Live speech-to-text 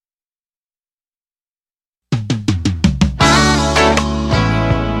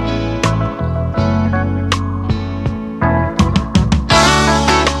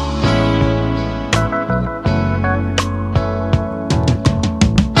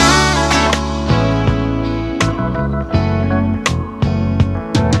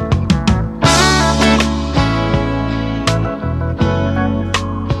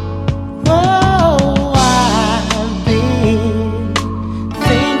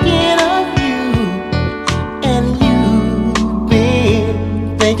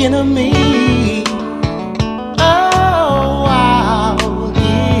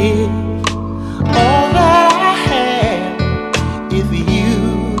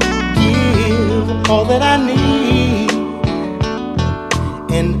all that I need.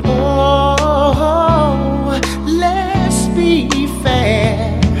 And oh, let's be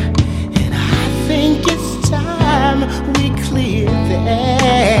fair. And I think it's time we clear the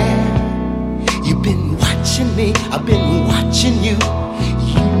air. You've been watching me, I've been watching you.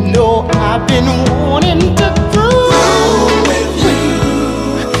 You know I've been wanting to prove with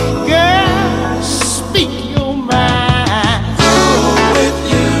you. Girl, speak your mind. Prove with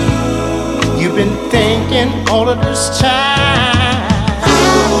you. You've been thinking all of this time.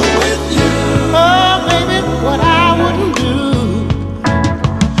 Prove with you. Oh, baby, what I wouldn't do.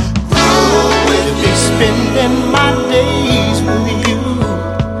 Prove with you. Be spending my days with you.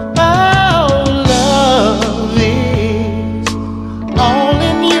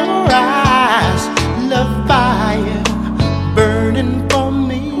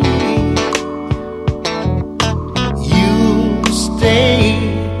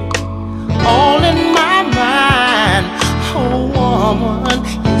 All in my mind, oh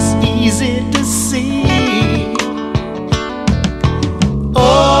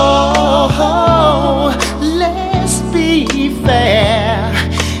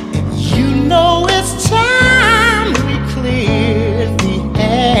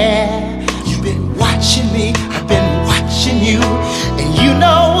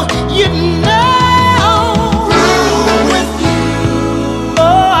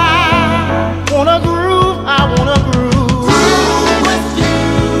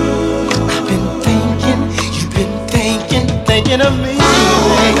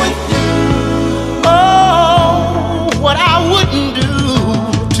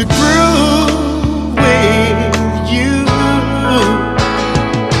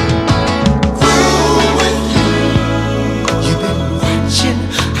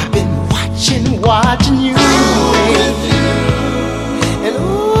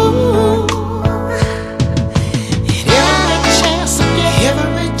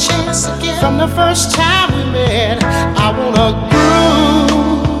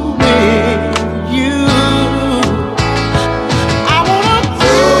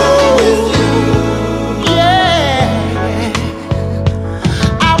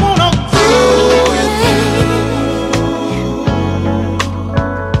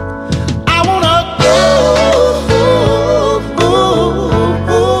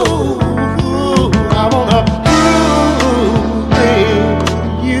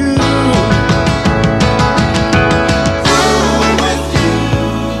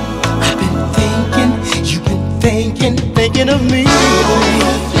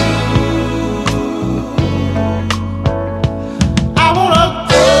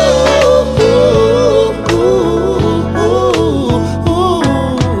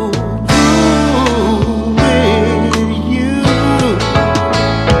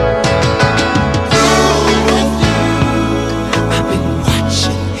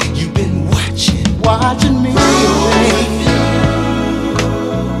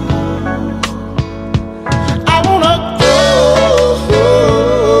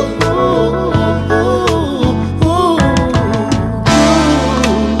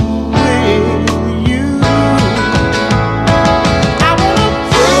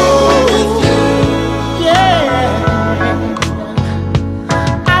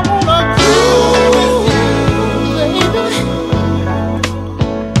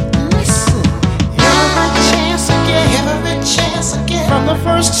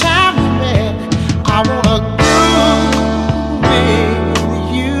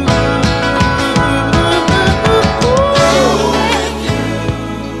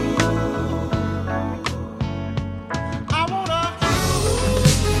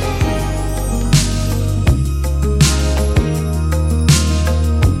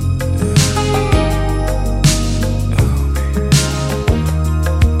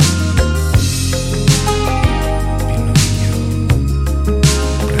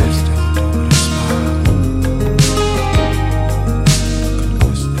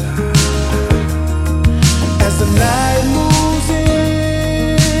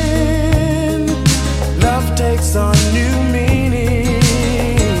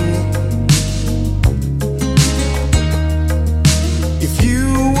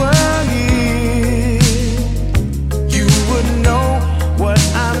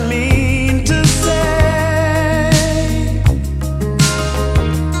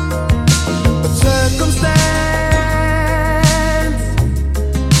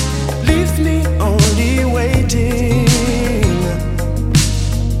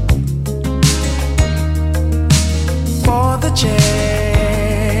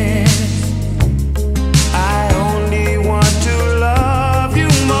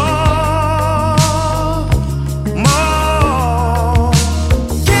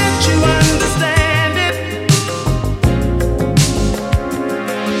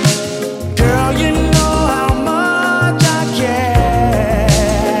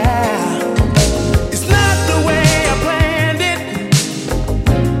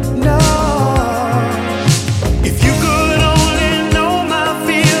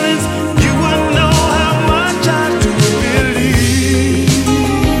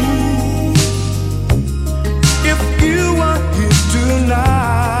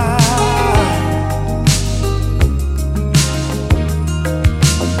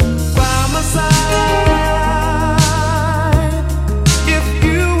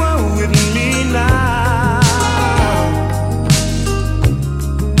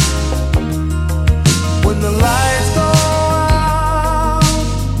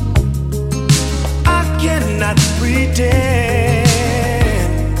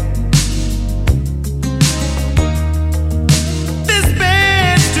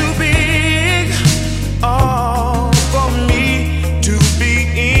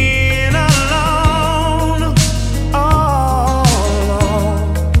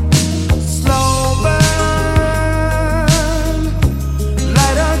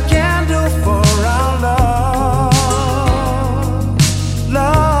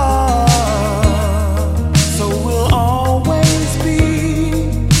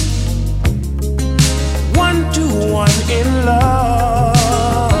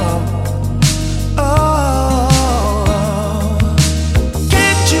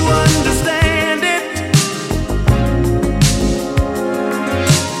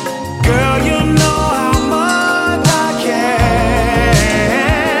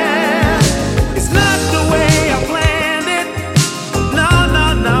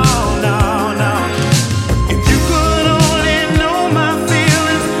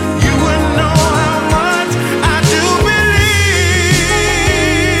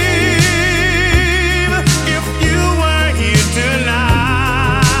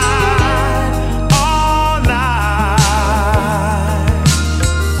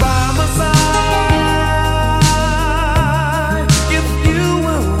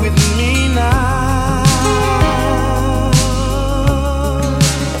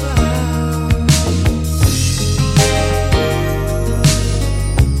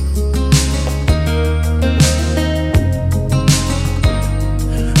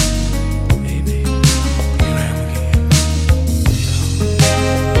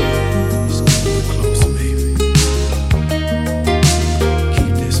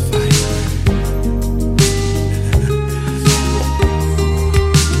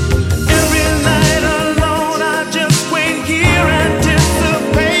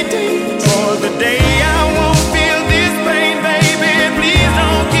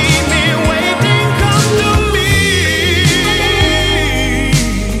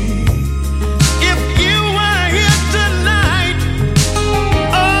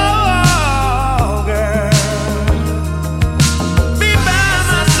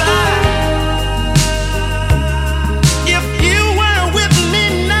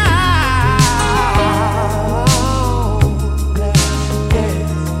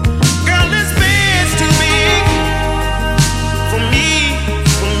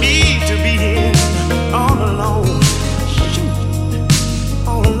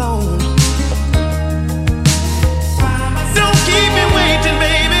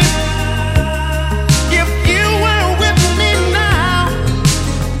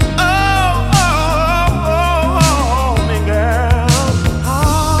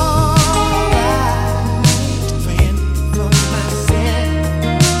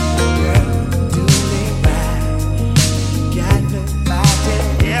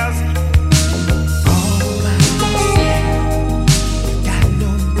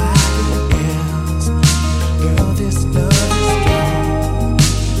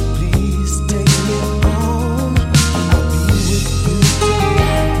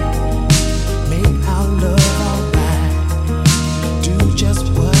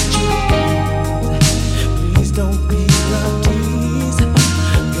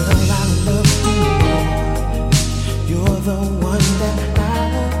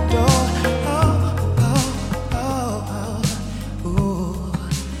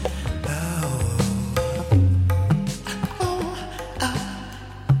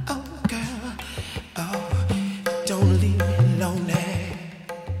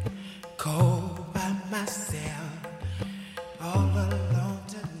myself all alone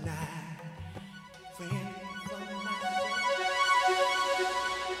tonight. Friend from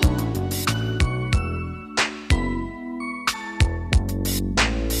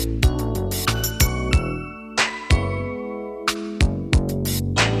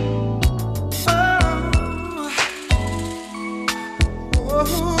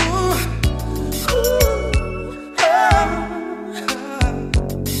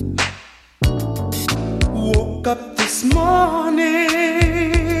woke up this morning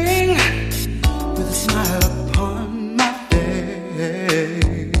with a smile upon my face.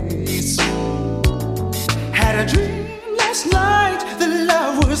 Had a dream last night that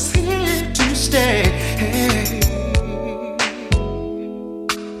love was here to stay.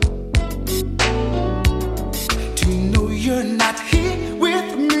 To know you're not here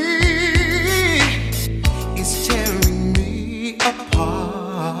with me is tearing me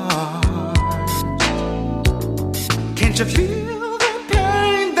apart. Can't you feel the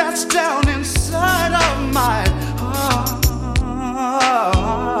pain that's down inside of my heart?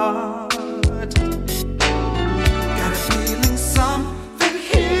 Got a feeling something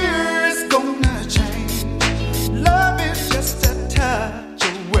here is gonna change. Love is just a touch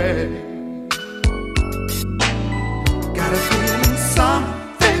away. Got a feeling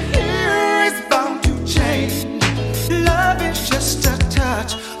something here is bound to change. Love is just a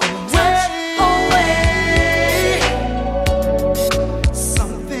touch away.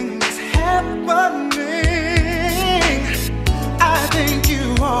 Something is happening. I think you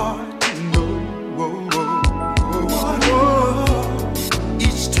ought to know.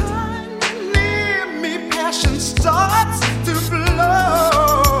 Each time you're near me, passion starts to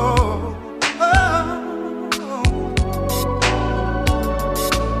flow.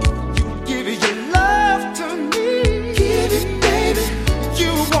 You give your love to me. Give it, baby.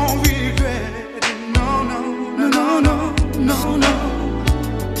 You won't regret it. No, no, no, no, no, no, no.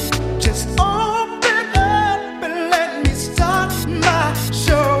 Just open up and let me start my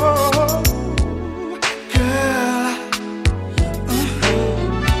show. Girl,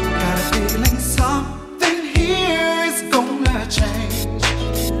 got a feeling something here is gonna change.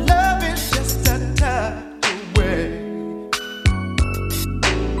 Love is just a touch away.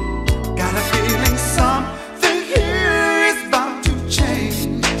 Got a feeling something here is bound to change.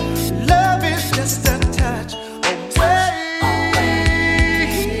 Love is just a touch away.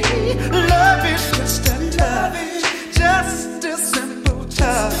 Love is just a touch, just a simple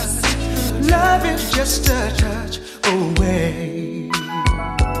touch. Love is just a touch away.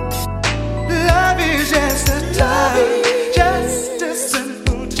 Love is just a touch, just a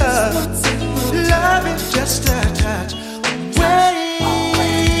simple touch. Love is just a touch away.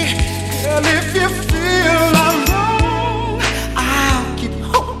 Girl, if you feel I'm wrong, I'll keep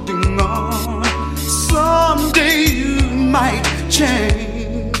holding on. Someday you might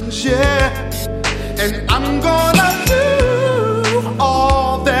change, yeah. And I'm gonna do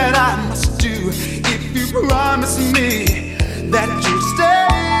all that I must do if you promise me that you'll stay.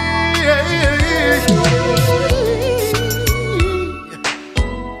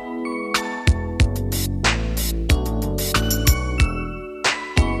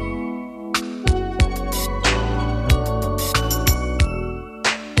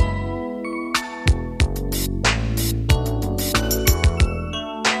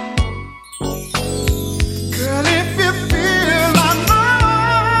 Girl, if you feel I'm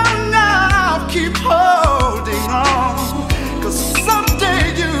wrong, I'll keep holding on. 'Cause someday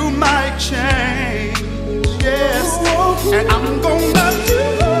you might change, yes. And I'm gonna do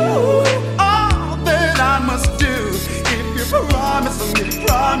all that I must do if you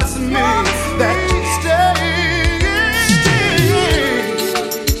promise me that you stay.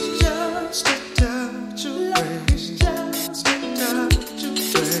 Just a touch away. Just a touch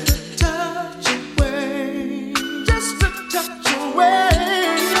away. Touch away. Just a touch away.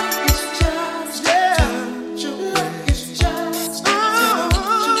 It's just a touch away. It's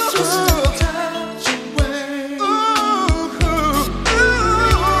just a touch away.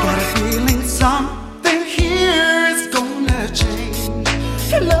 Got a feeling something here is gonna change.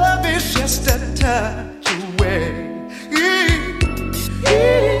 Love is just a touch away.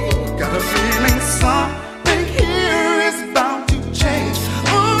 Got a feeling something here is bound to change.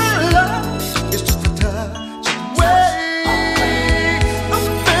 Oh, love is just a touch away. Oh,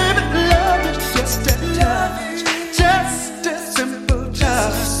 baby, love is just a touch, just a simple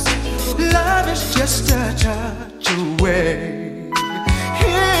touch. Love is just a touch away.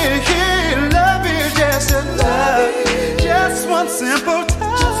 Love is just a touch, just one simple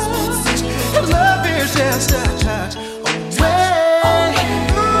touch. Love is just a touch away.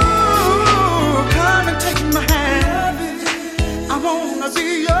 Ooh, come and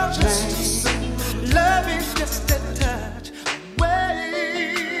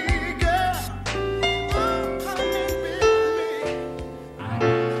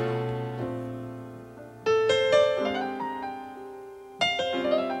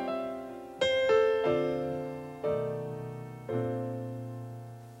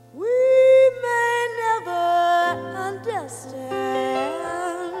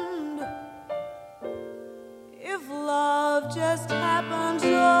just happens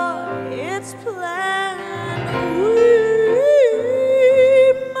or it's planned. We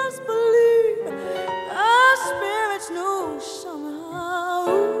must believe our spirits know somehow.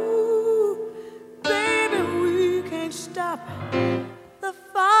 Baby, we can't stop the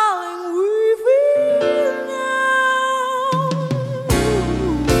falling we feel now.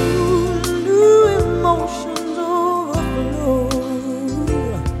 New emotions overflow.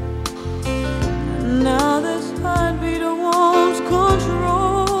 Now this heartbeat wants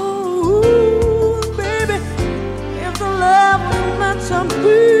control. Baby, if the love was meant to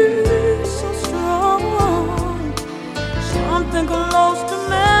be so strong, something close to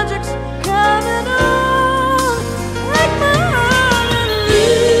magic's coming on. Take my hand and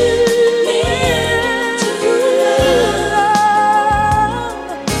lead me into love.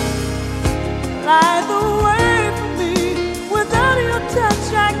 Light the way for me. Without your touch,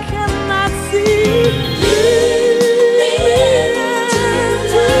 I cannot see. Lead me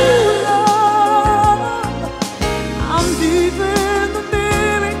into love. I'm deep in the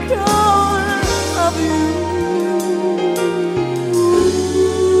miracle of you.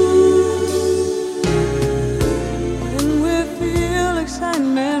 When we feel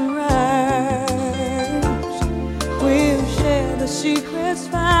excitement rise, we'll share the secrets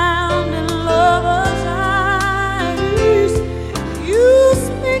found in lovers' eyes. You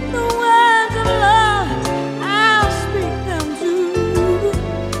speak the words of love, I'll speak them too.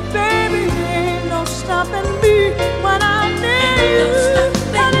 Baby, ain't no stopping me when I'm near you.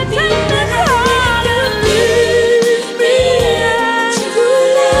 And it takes me hard to lead me into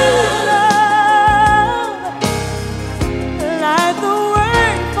love. Light the way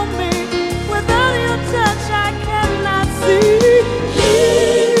for me. Without your touch, I cannot see.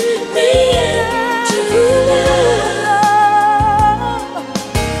 Lead me into love.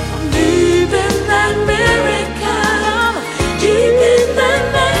 I'm deep in that miracle. Deep in that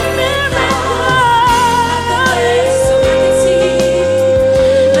miracle. So I can see.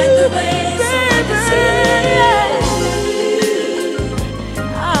 Like the way so I can see.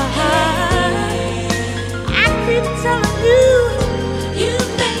 I keep telling you, you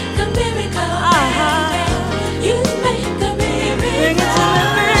make a miracle. You make a miracle. Bring it to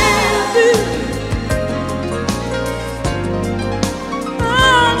me, baby. I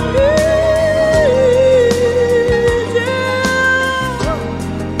need you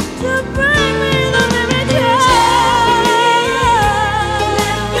to bring me the miracle.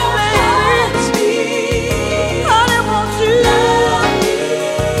 Let your heart speak. Honey, won't you love me?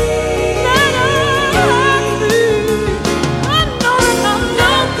 Let our heart beat. I know that I'm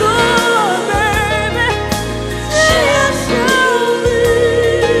no good, baby. Just show me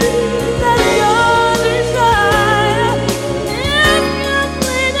that your desire is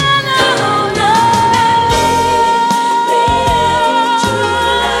complete and all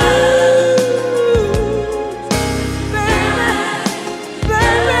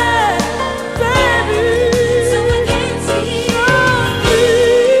so I can see.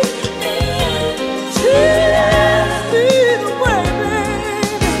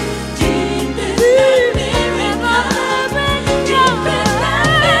 Deep in that miracle. Deep in that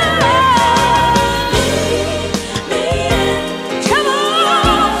miracle. Lead me in. Come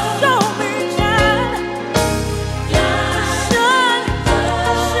on, show me, shine.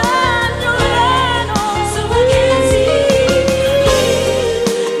 Shine your light on so I can see.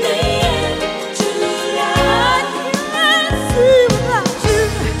 Lead me into love. I can't see without you.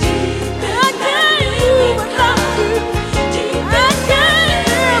 I can't hear without you. I can't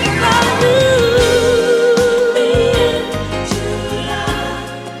hear without you. Lead me into love,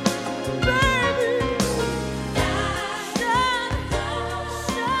 baby. Shine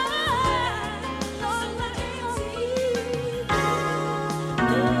so I can see.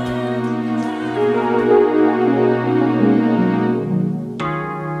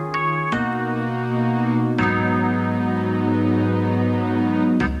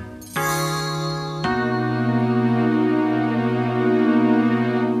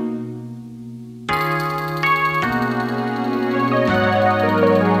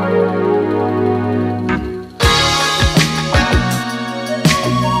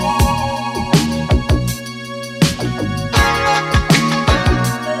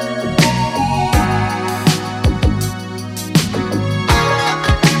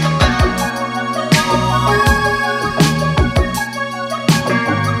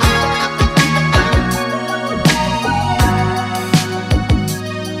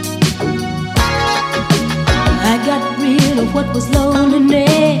 I got rid of what was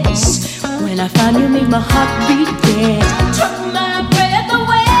loneliness when I finally made my heart beat fast. Took my breath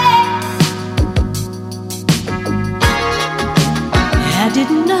away.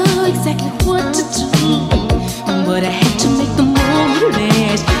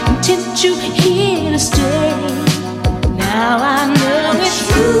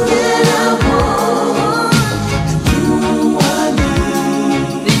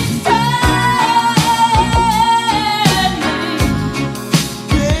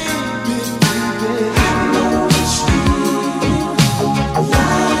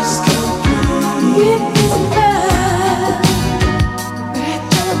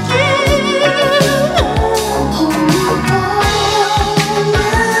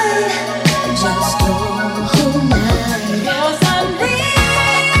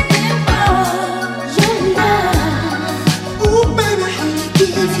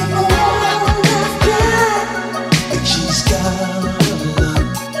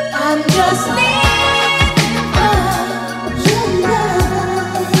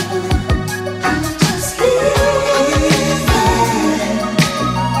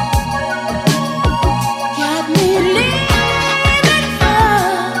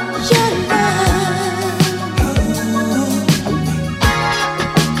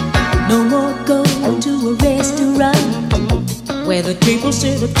 where the table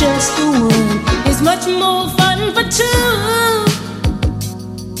instead of just the one is much more fun for two.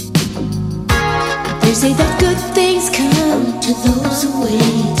 They say that good things come to those who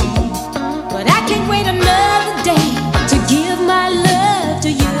wait, but I can't wait another day to give my love to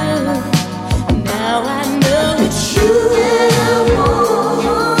you. Now I know it's you that I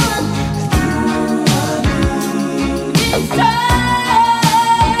want, you I need inside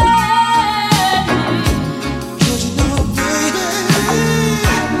me. 'Cause you know, baby,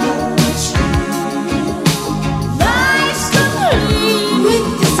 I know it's you. Life's complete with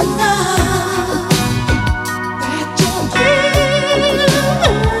this love that you give.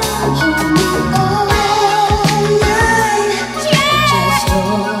 Hold me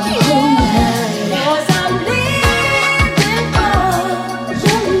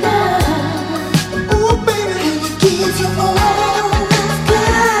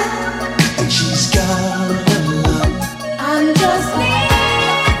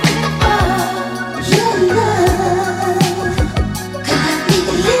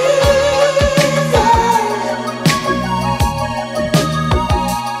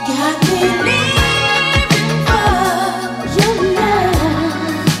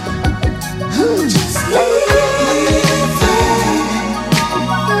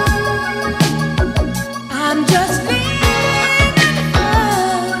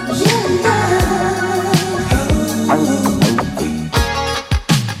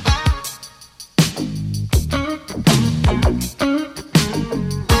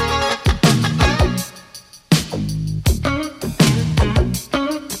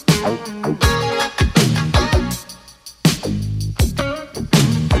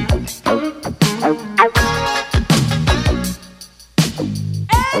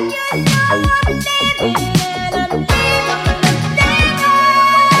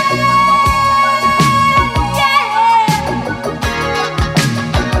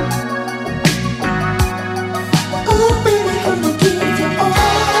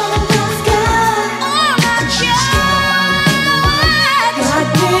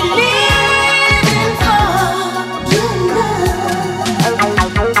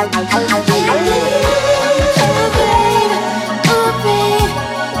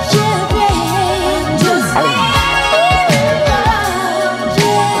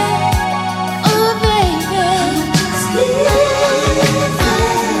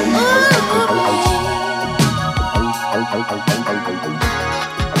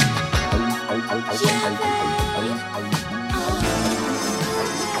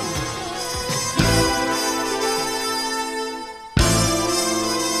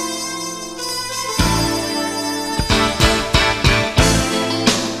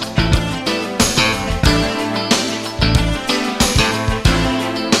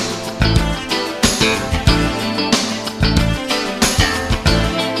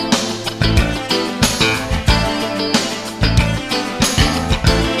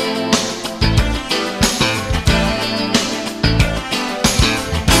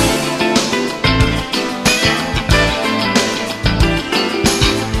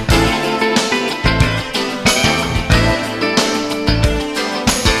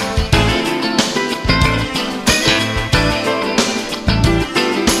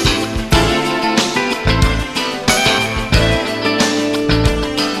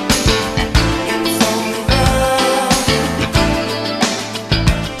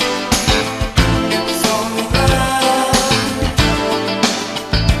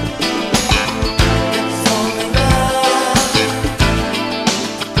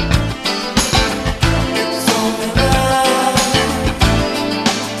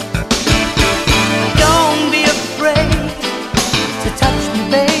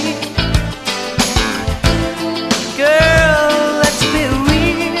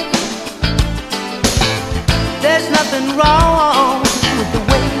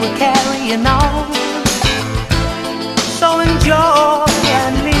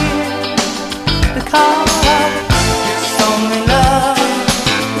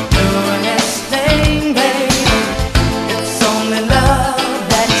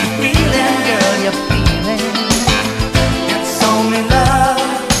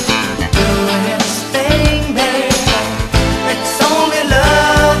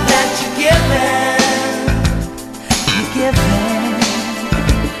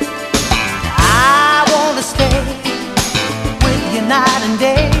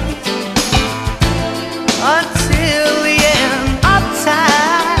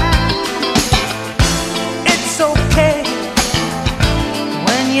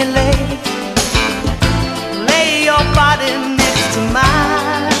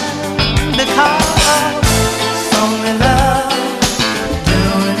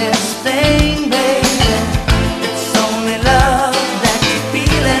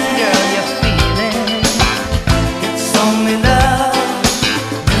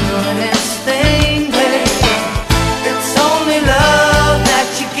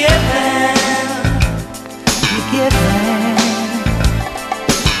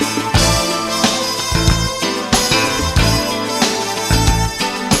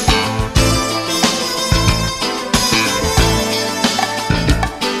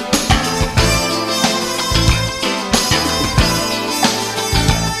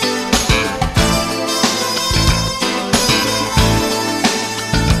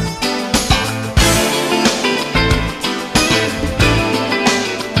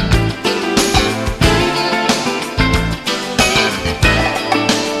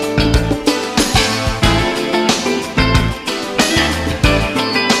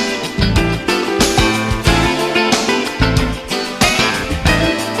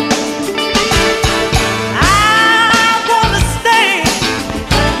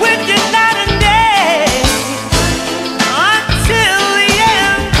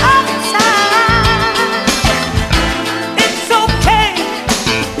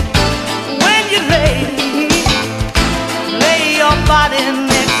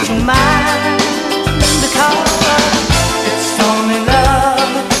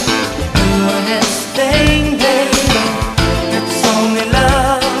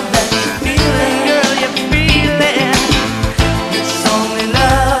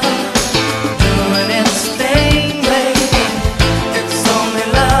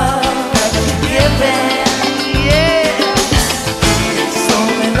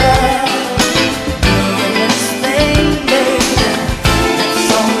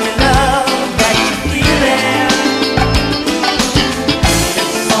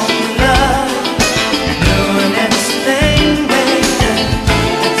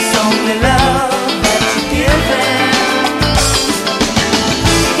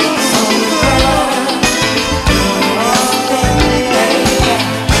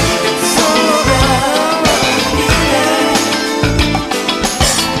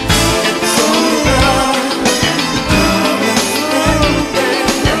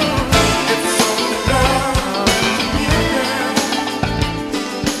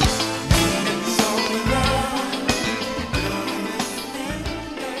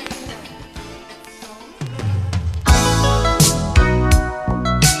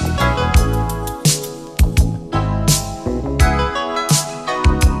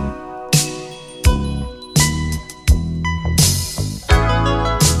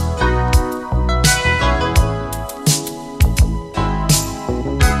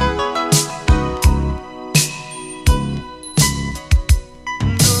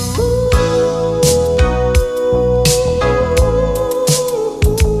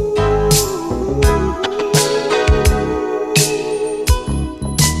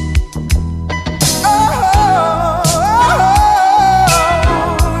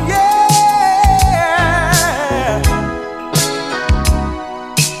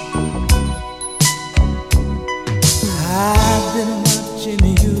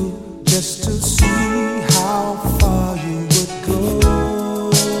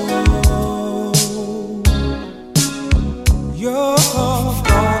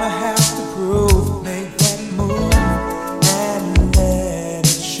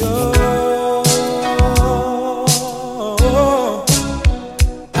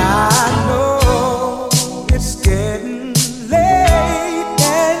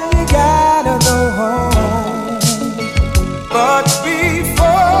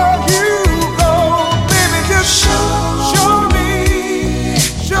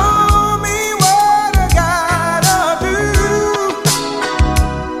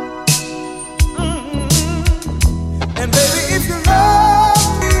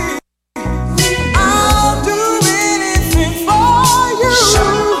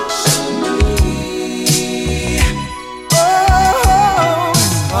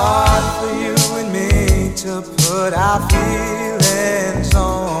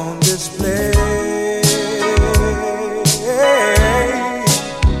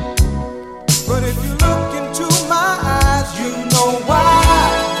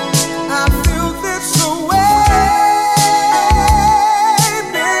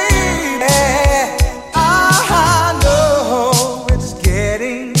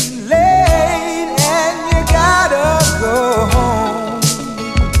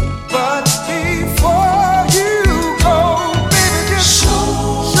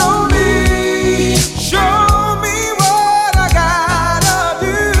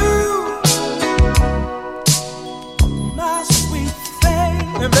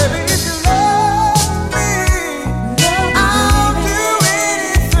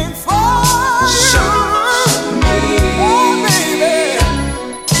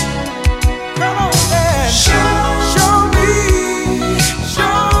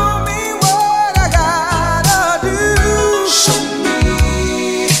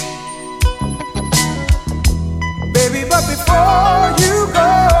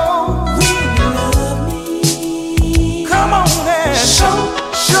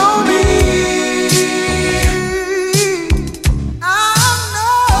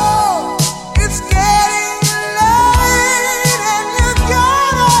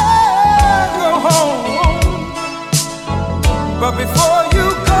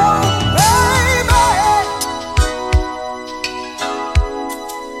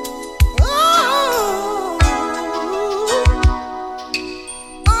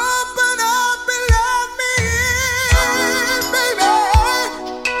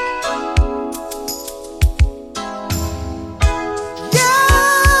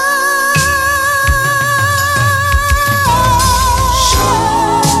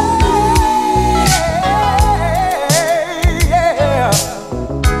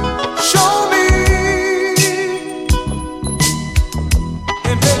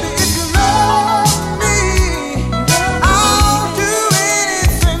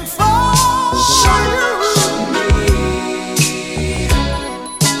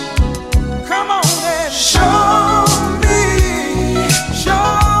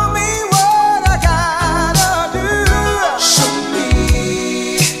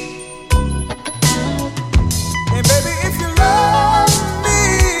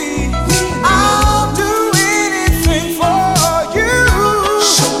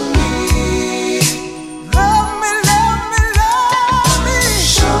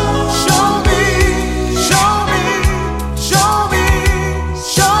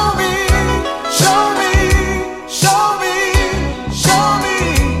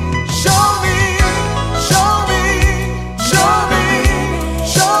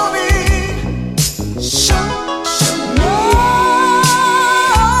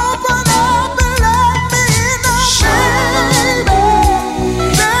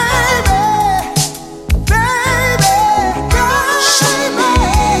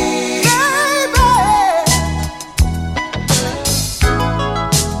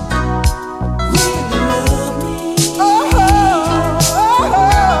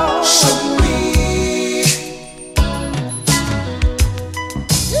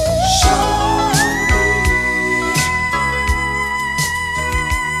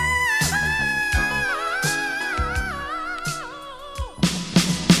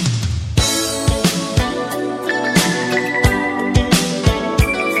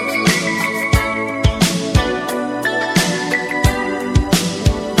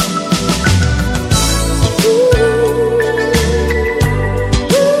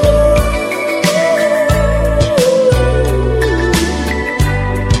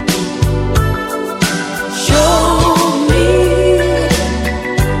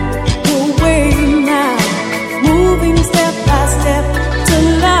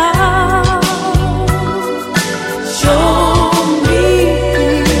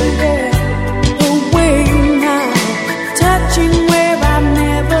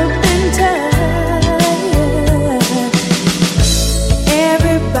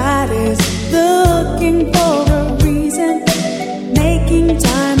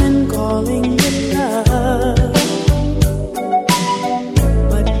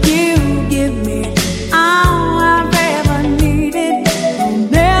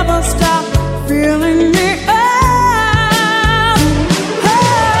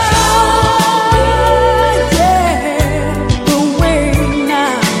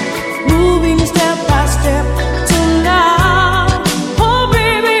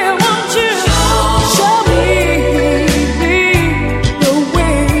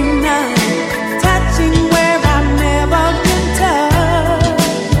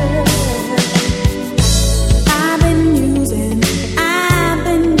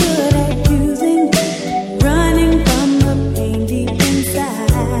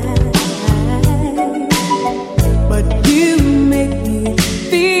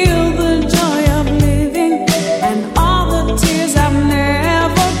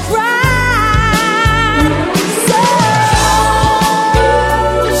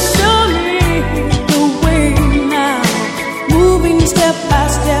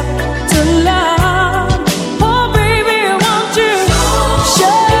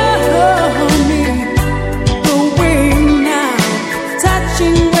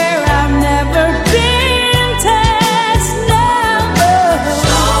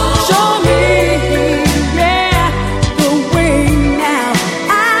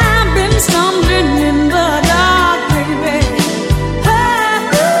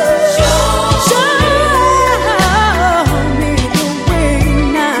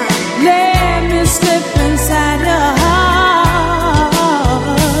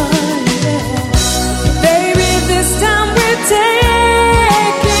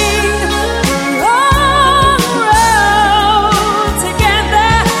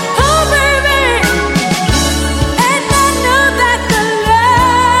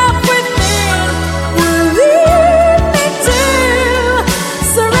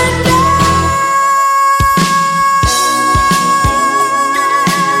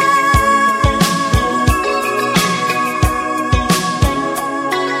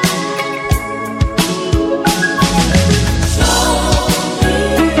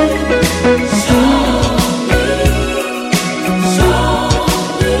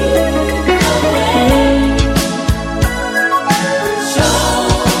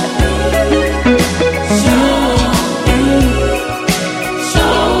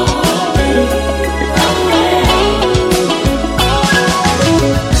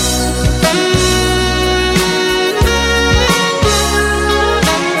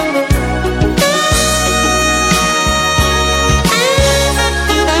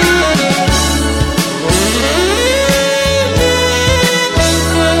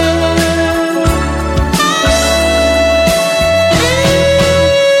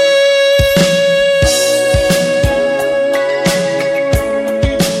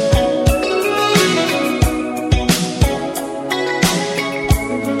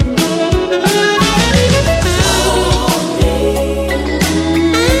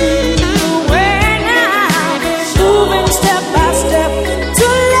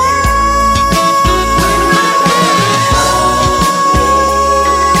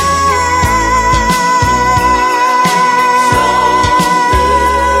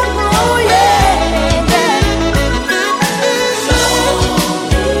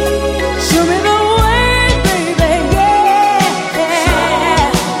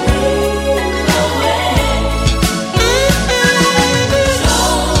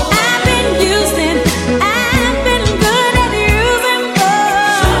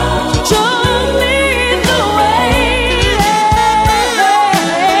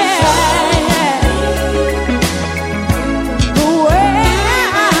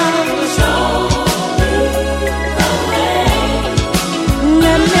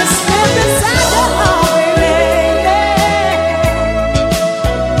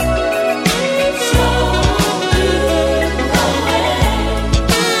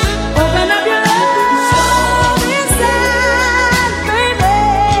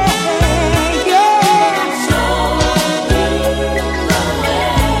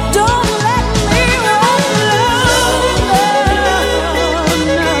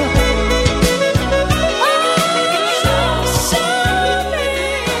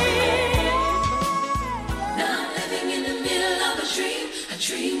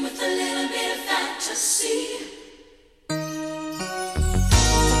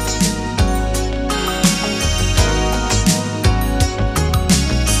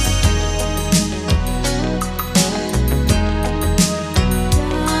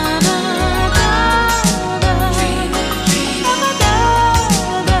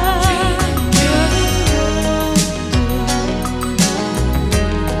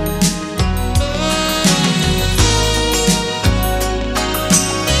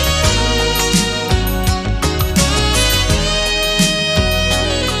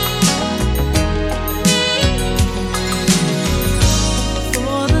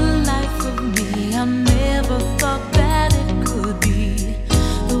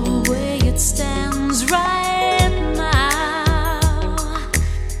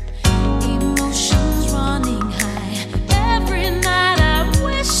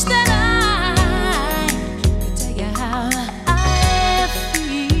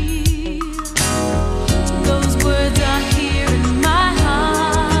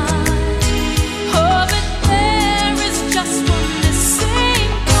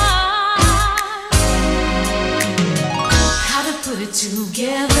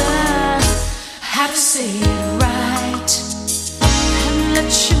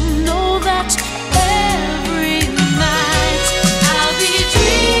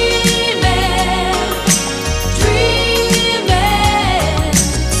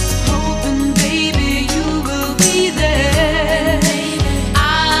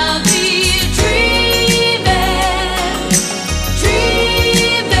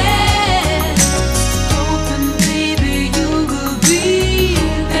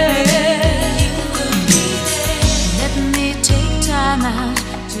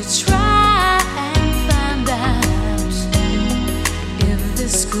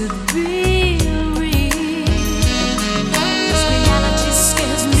this could be real. This reality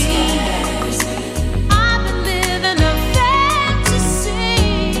scares me. I've been living a fantasy.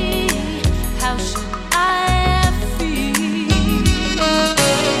 How should I feel?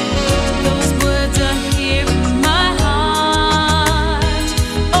 Those words are here in my heart.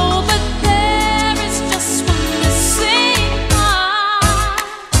 Oh, but there is just one missing part.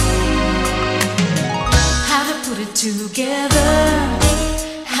 How to put it together,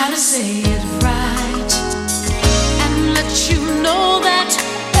 how to say it right, and let you know that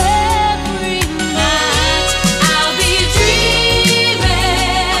every night I'll be dreaming,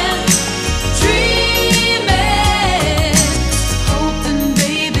 dreaming, hoping,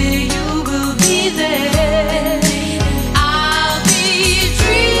 baby, you will be there. I'll be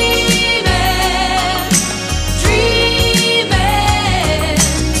dreaming, dreaming,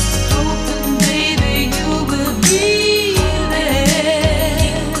 hoping, baby, you will be there.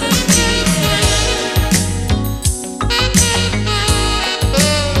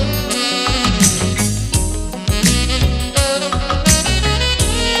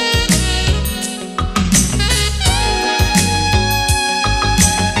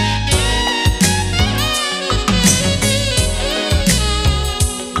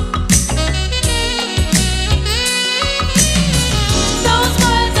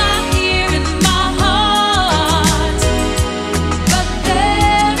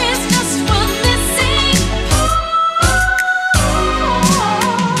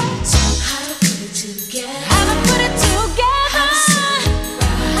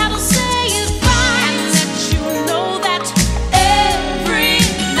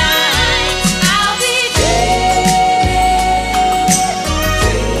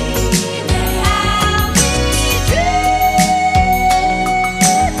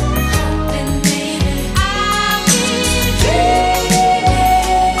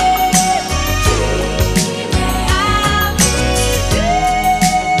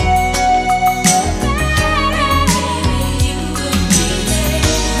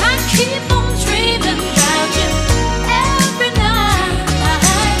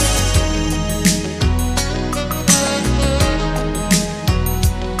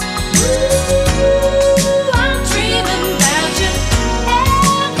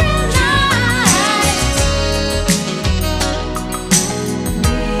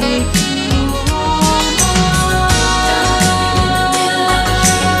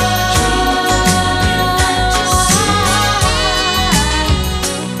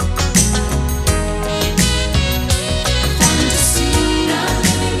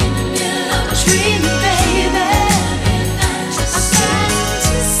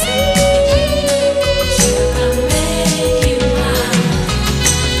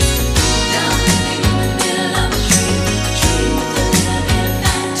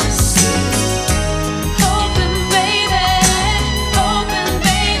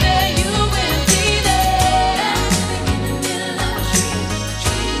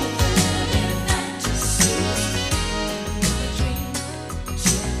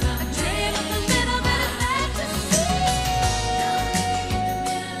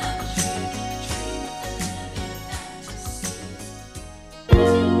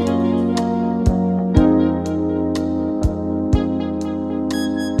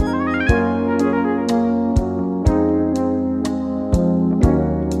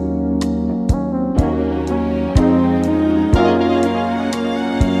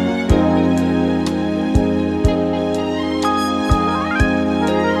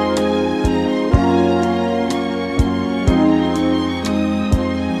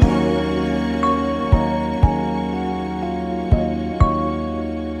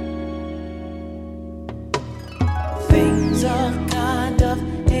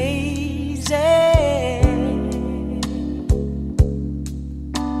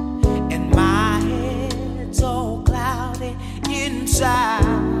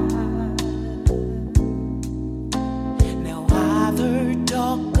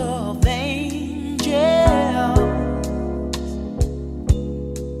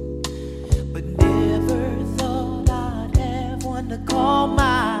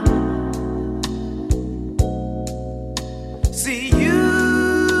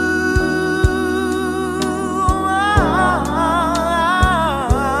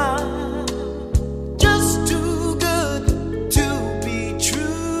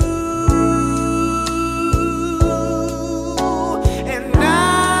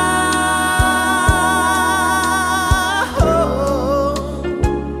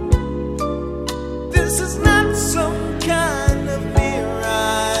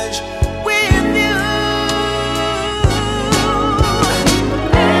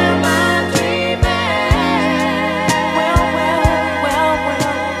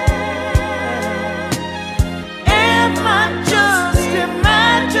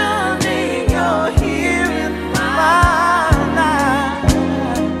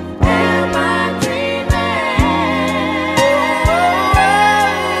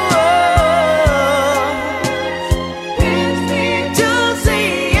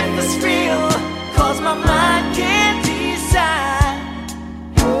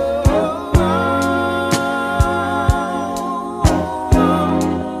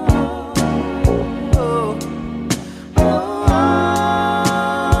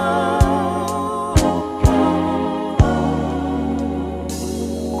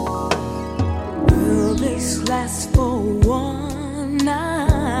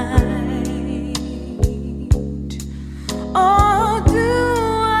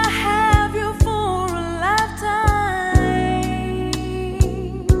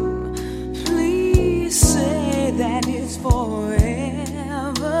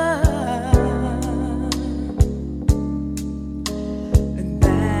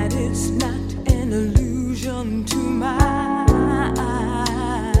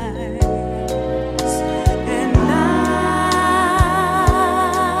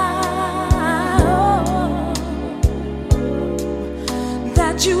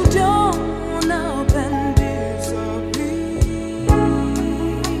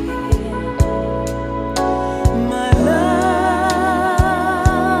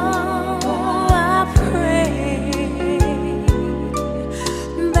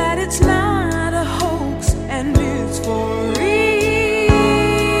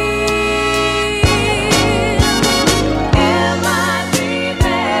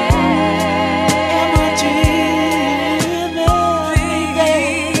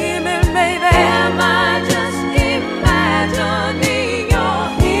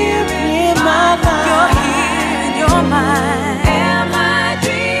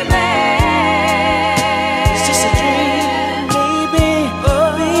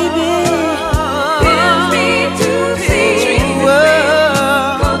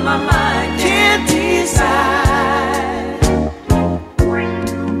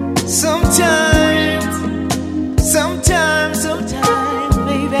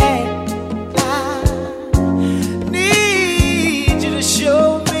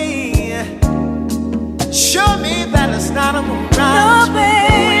 not a moonrise. No,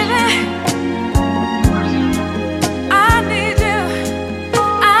 baby, I need you.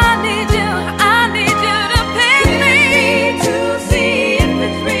 I need you. I need you to pick me to see if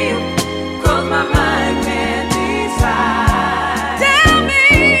it's real. 'Cause my mind can't decide. Tell me,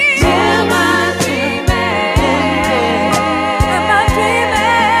 am I dreaming? Am I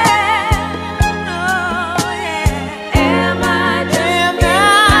dreaming? Oh yeah. Am I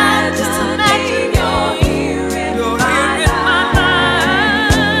just imagining you're here in my life?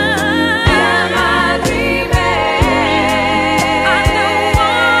 Am I dreaming? I don't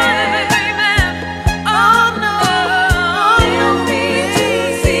wanna be dreaming. Oh no, tell me to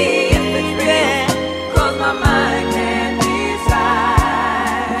see if it's real. 'Cause my mind can't decide.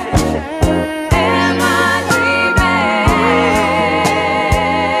 Am I dreaming?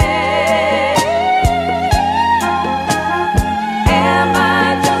 Am I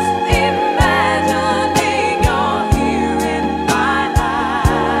just imagining you're here in my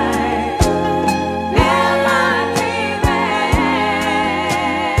life? Am I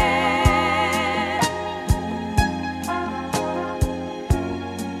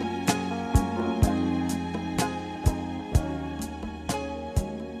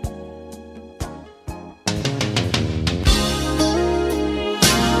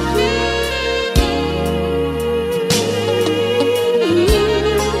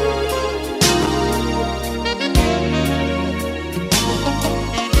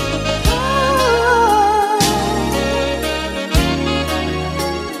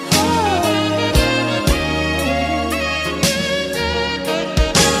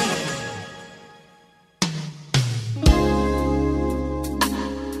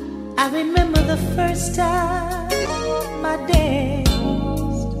I remember the first time I danced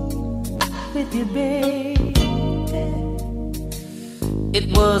with you, baby. It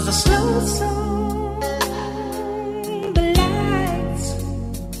was a slow song. The lights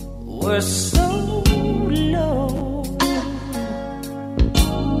were so low.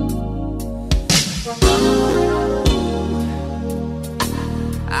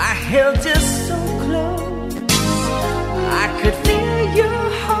 I held you so close, I could feel your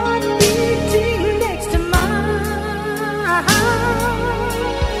heart beating next to mine.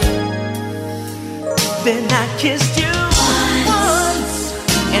 Then I kissed you once,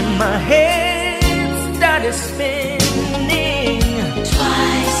 and my head started spinning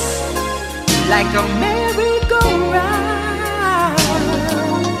twice, like a merry-go-round.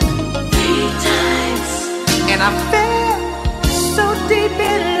 3 times, and I fell so deep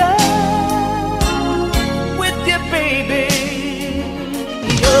in love with you, baby.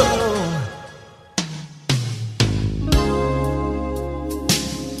 Oh.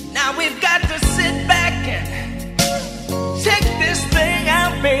 Now we've got to sit back and check this thing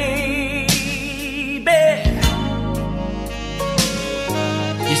out, baby.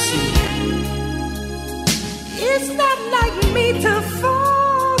 You see, it's not like me to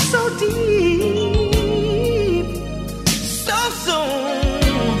fall so deep so soon.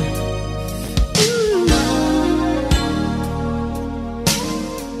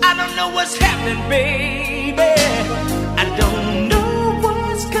 I don't know what's happening, baby. I don't know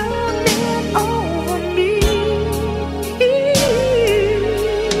what's coming over me.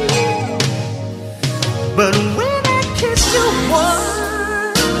 But when I kiss you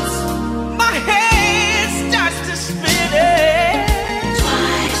once, my head starts to spin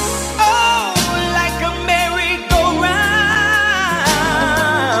twice. Oh, like a merry-go-round.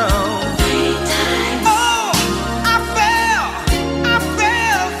 3 times. Oh, I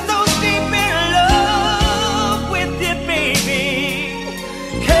fell so deep in love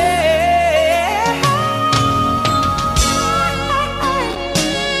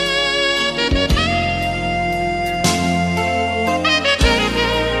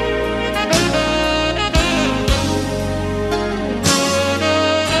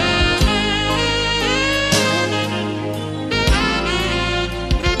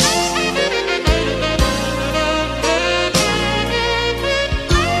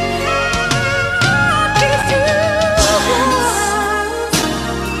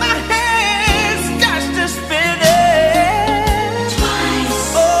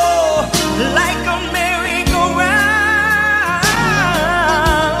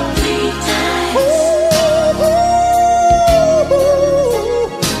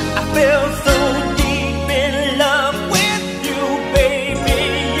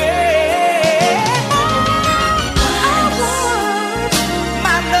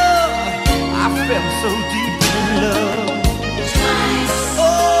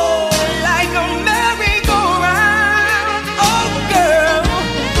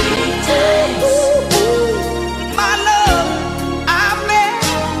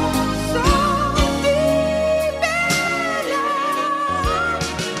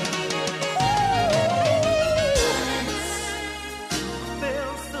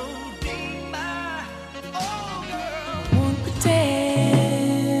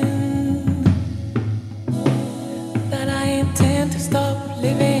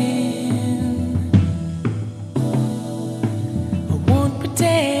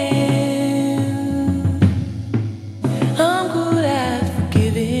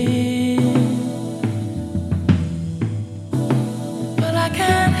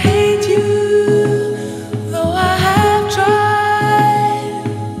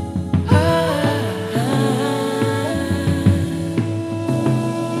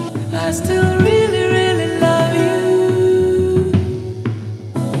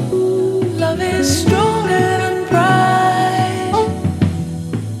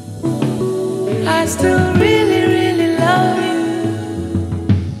I still really, really love you.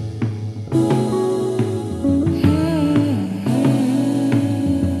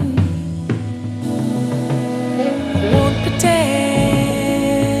 Won't pretend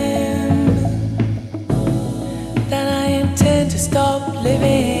that I intend to stop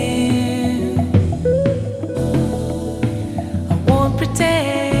living. I won't pretend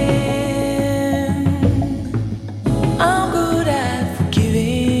I'm good at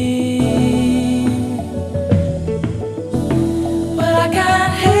forgiving. But I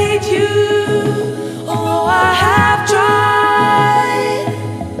can't hate you, although I have tried.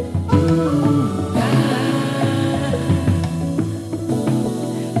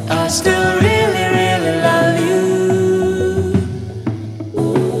 I still really, really love you.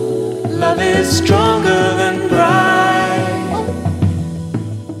 Love is stronger than pride.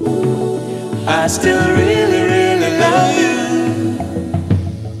 I still really, really love you.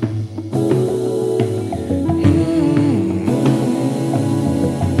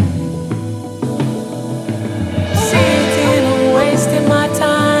 Sitting and wasting my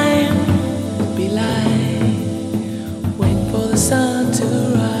time would be like waiting for the sun to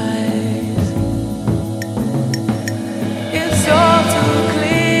rise. It's all too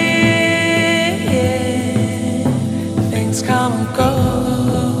clear. Things come and go.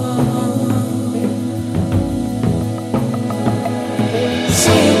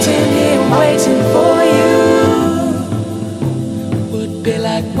 Sitting here waiting for you would be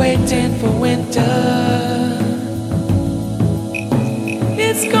like waiting for winter.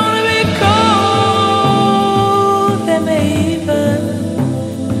 It's gonna be cold. There may even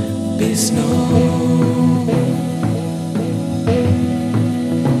be snow.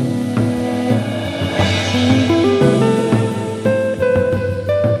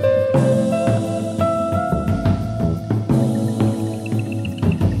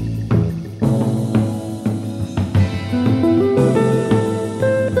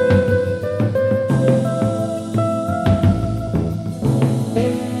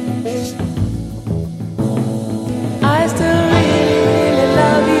 I still really, really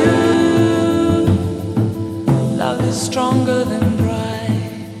love you. Love is stronger than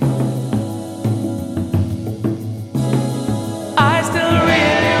pride. I still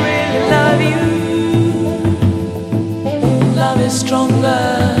really, really love you. Love is stronger.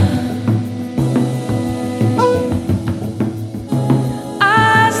 I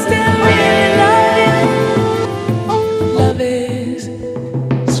still really love you. Love is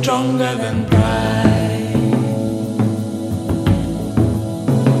stronger than pride.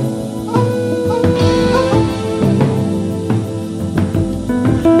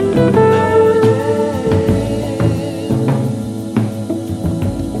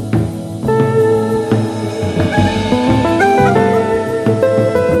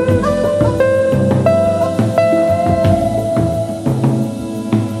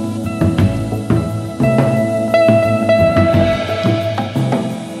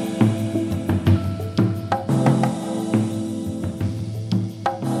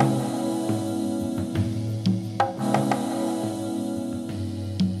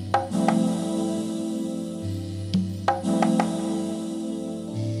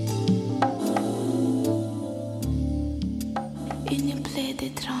 Une plaie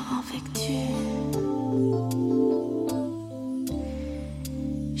d'étrange affectueux.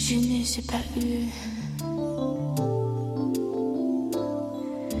 Je ne sais pas eu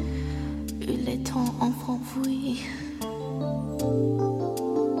le temps enfoui.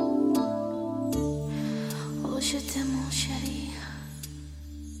 Oh, je t'aime, mon chéri.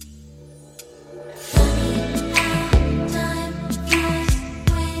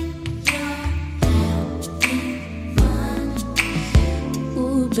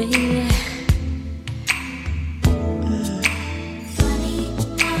 Ooh, baby.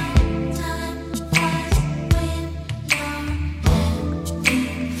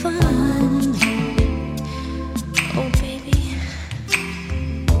 Fun. Oh, baby.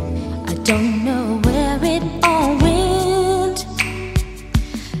 I don't know where it all went.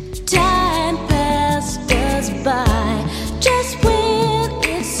 Time passed us by. Just when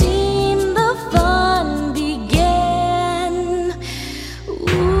it seemed the fun began.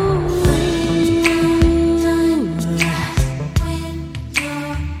 Ooh.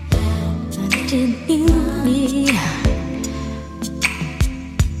 Did you me?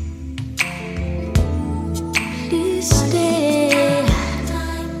 Please stay.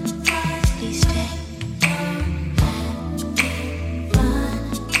 Please stay.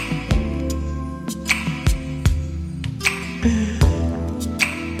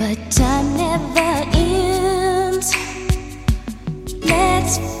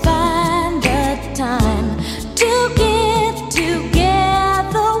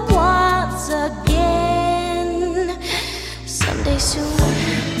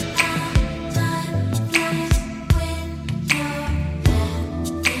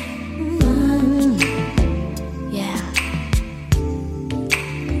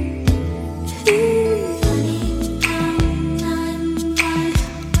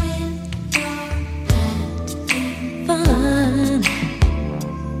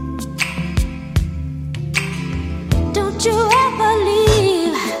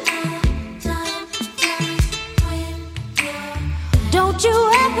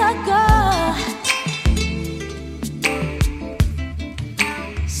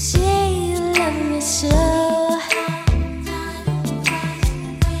 Say you love me so.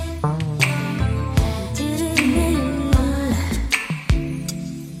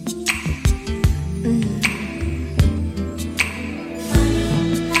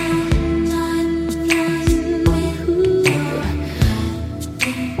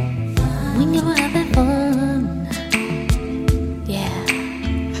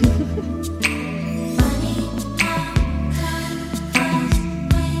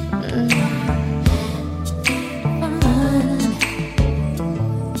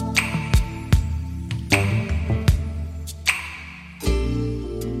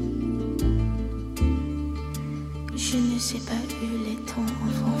 Je ne sais pas où les temps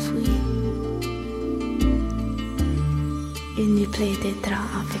enfouis. Une nuit pleine de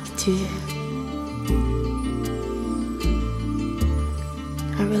draps affectueux.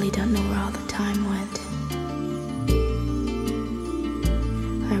 I really don't know where all the time went.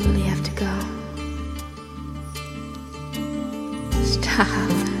 I really have to go. Stop.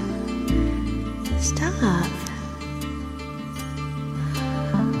 Stop.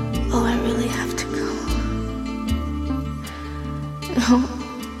 Oh, I really have to go. No,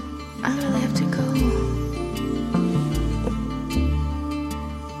 I really have to go.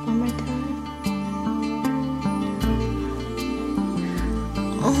 One more time.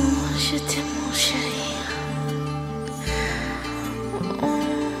 Oh, je t'aime, mon chéri. Oh,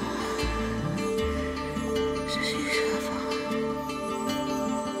 je suis fort.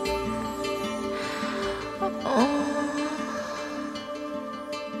 Oh.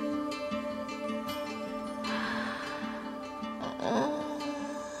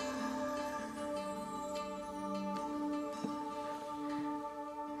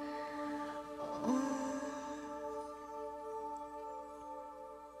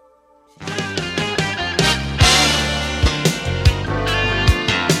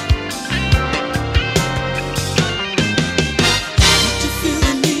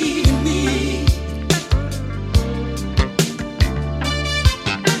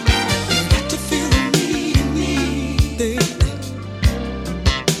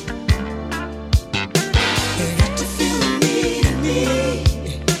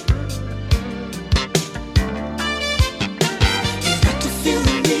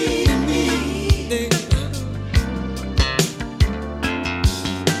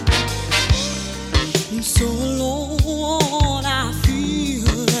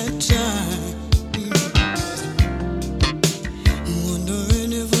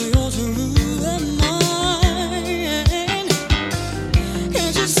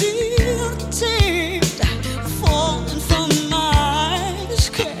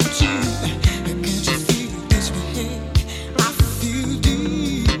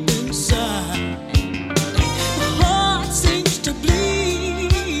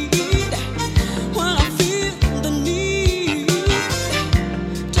 Feel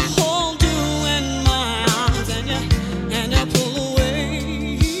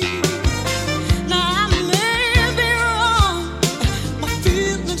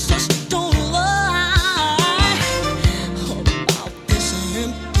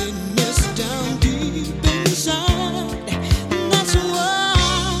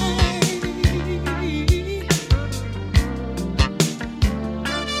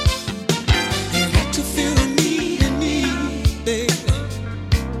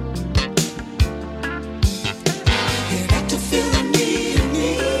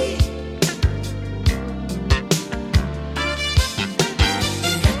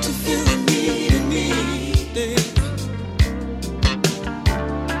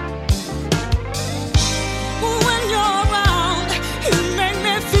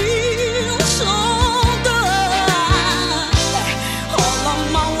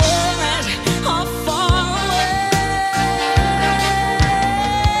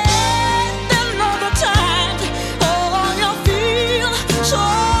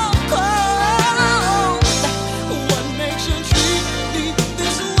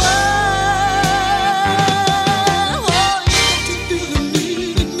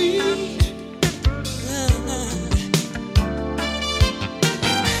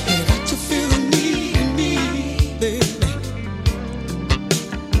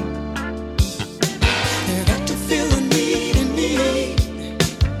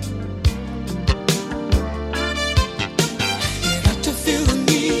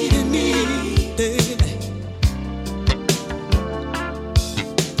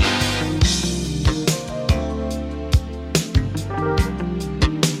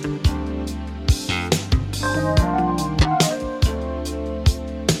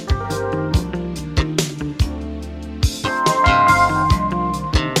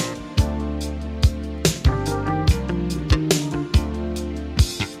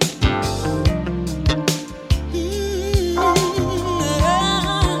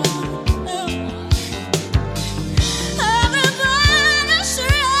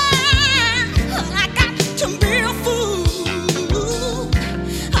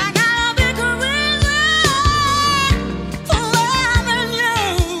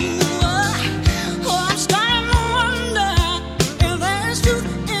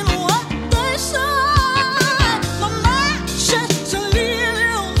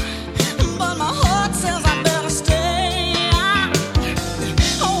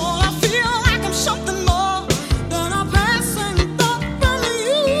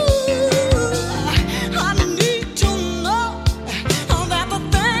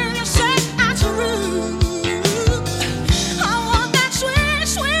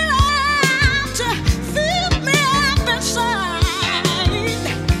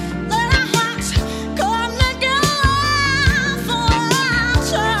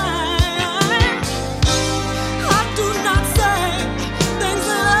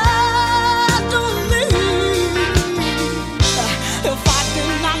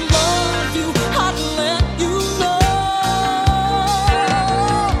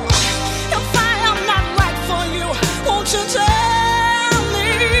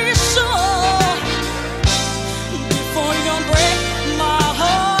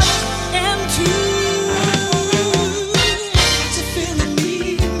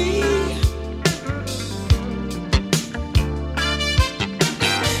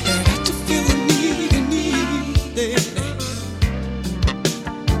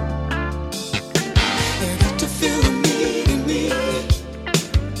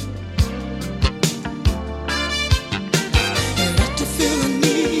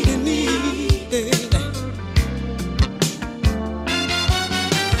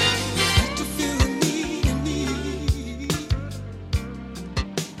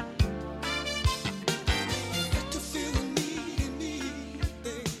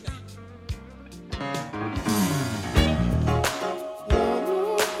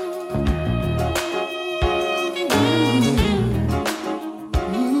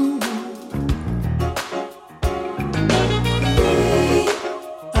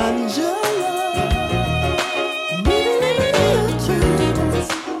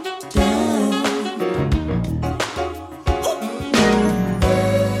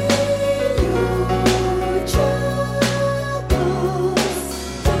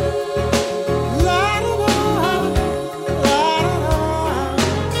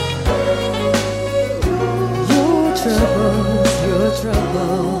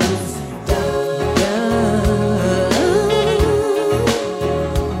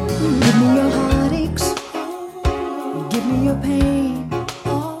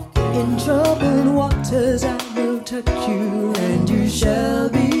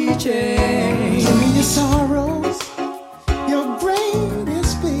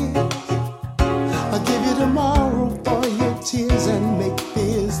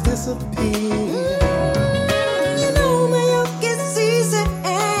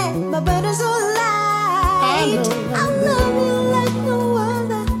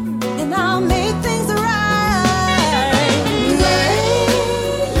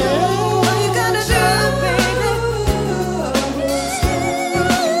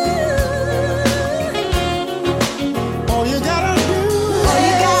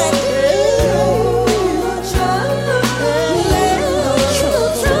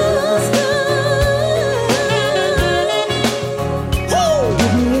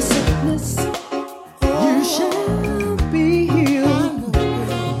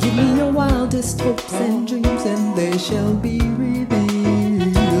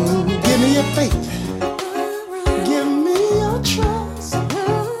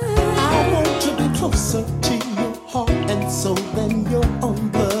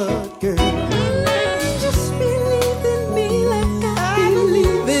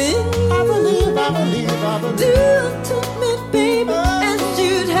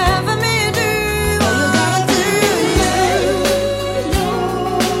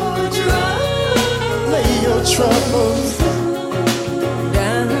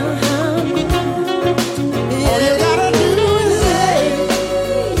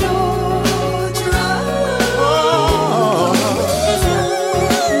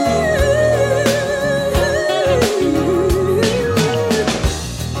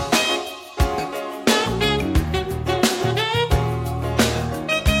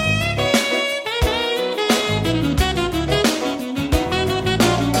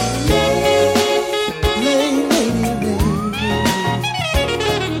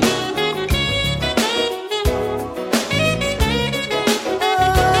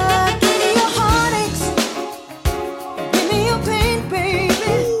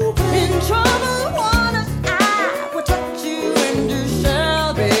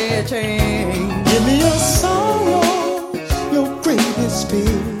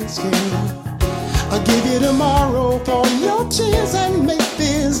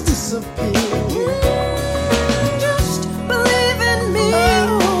Just believe in me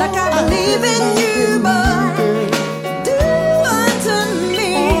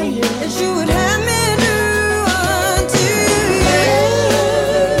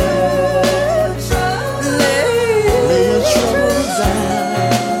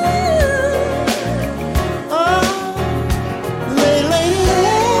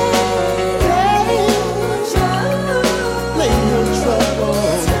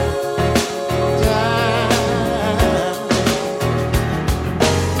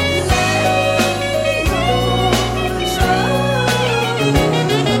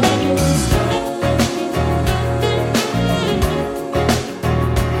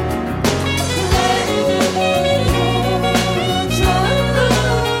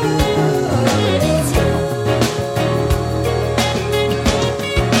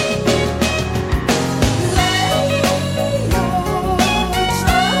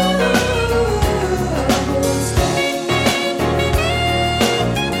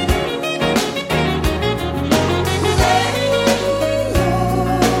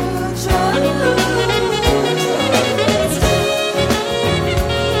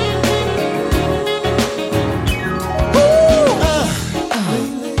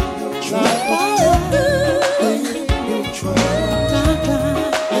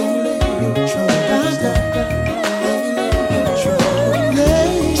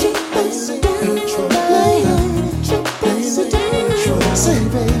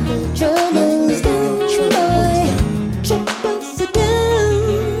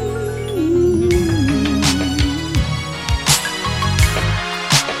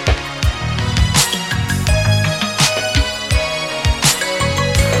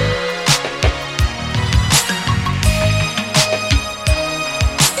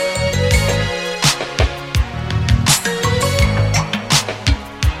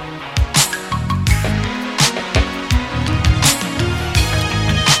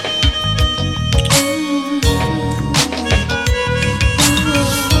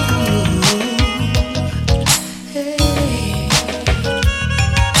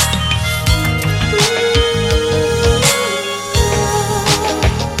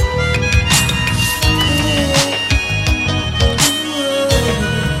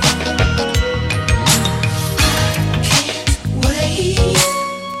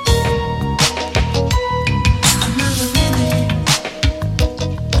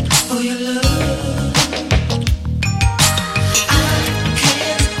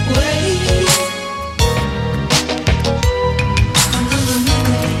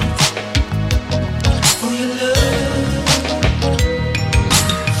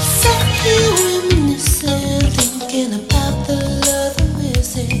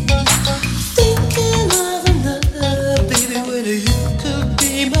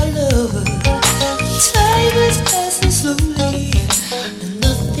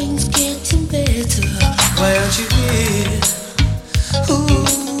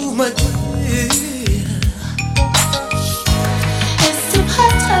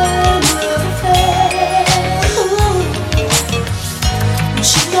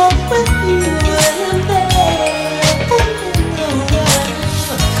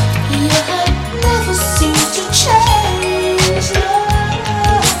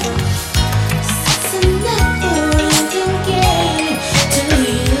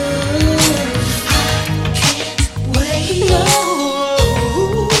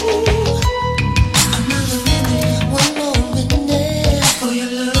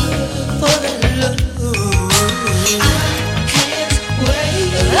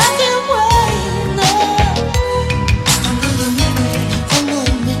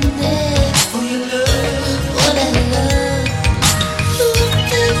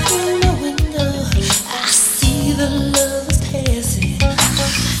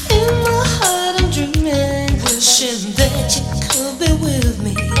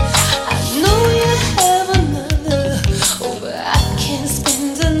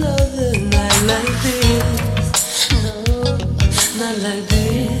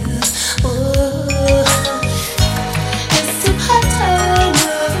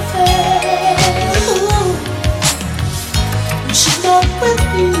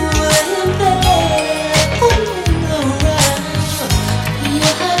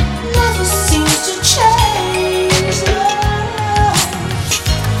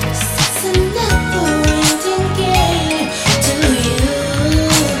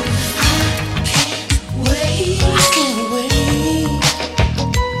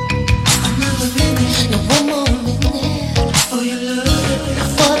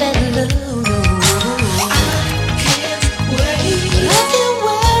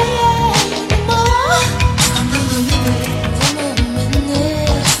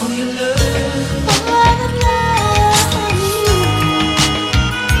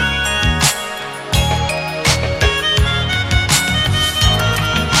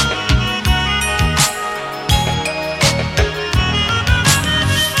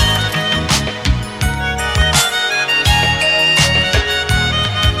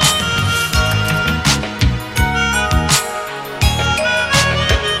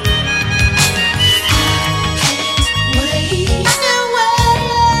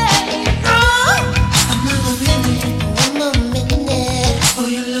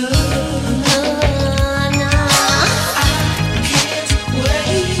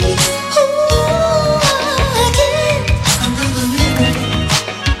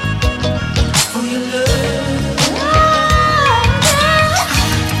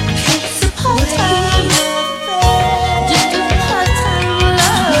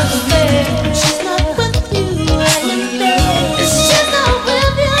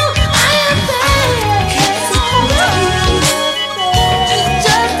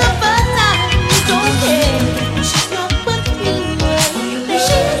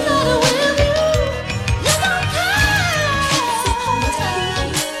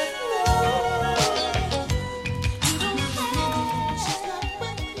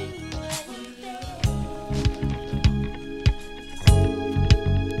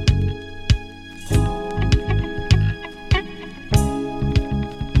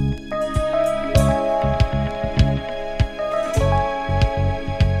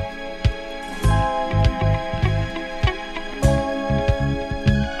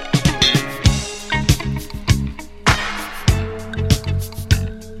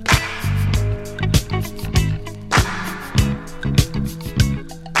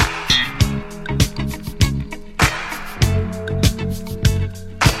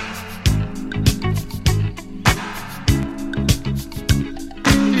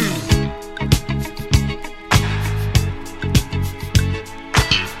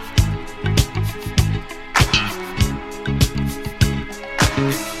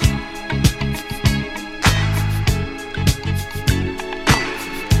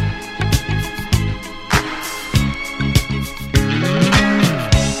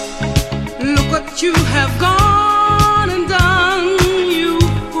you have gone and done, you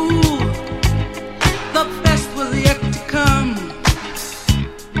fool. The best was yet to come.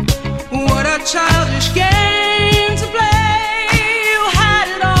 What a childish game to play. You had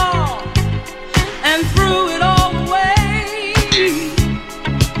it all and threw it all away.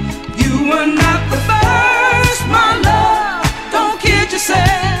 You were not the first, my love. Don't kid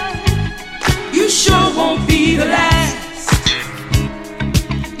yourself. You sure won't be the last.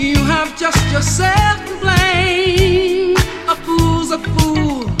 You have just yourself to blame. A fool's a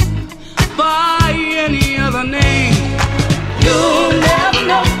fool by any other name. You'll never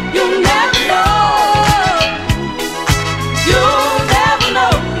know, you'll never know. You'll never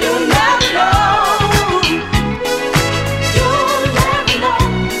know, you'll never know. You'll never know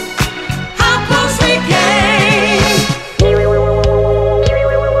how close we came.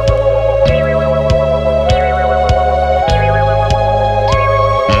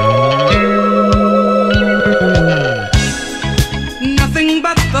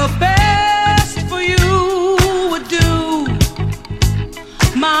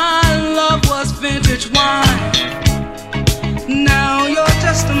 My love was vintage wine. Now you're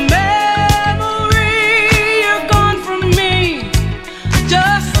just a memory. You're gone from me.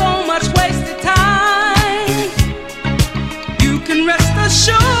 Just so much wasted time. You can rest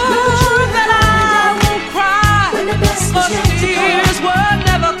assured that I won't cry, 'cause tears were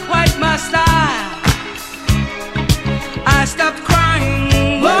never quite my style. I stopped crying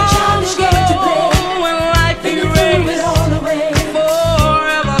long ago when life erased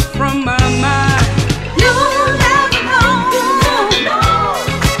forever from my mind. You'll never know. You'll never know.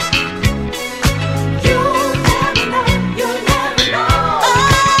 You'll never know. You'll never know. Oh,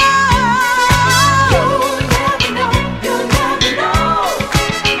 you'll never know. You'll never know.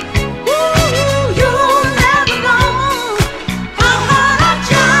 Ooh, you'll never know how hard I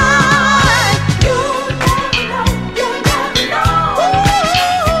tried. You'll never know. You'll never know. Ooh,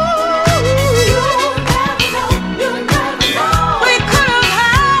 you'll never know. You'll never know. We could have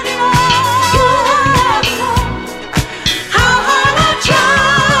had it all. You'll never know how hard I tried.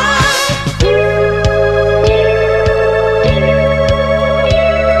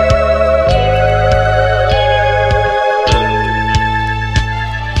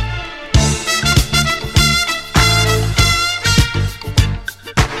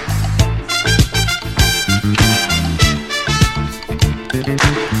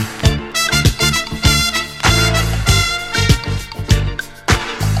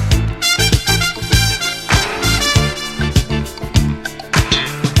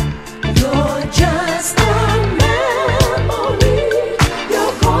 You're just a memory.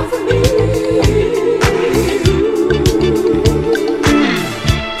 You're gone from me.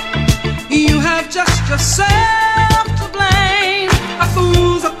 You have just yourself to blame. A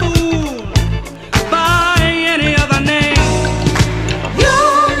fool's a fool by any other name.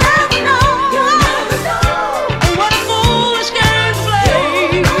 You'll never know. You'll never know what a foolish game to play.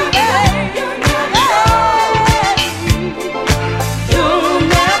 You'll never know. You'll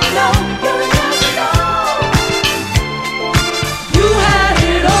never know. You'll never know. You had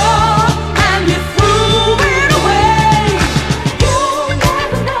it all and you threw it away. You'll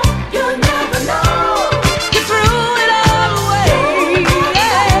never know. You'll never know. You threw it all away.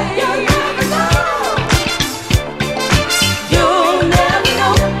 You'll never know. You'll never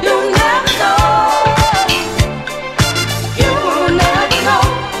know. You'll never know. You'll never know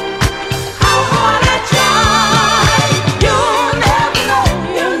how hard I tried. You'll never know.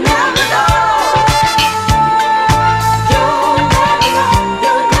 You'll never know. You'll never know.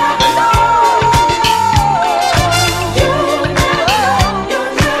 You'll never know. You'll never know.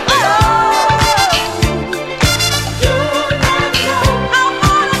 You'll never know. You'll never know how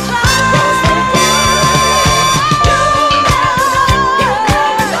hard I tried. You'll never know. You'll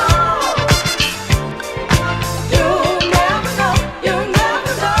never know. You'll never know.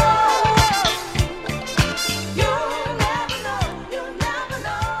 You'll never know. You'll never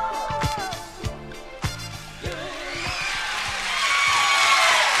know.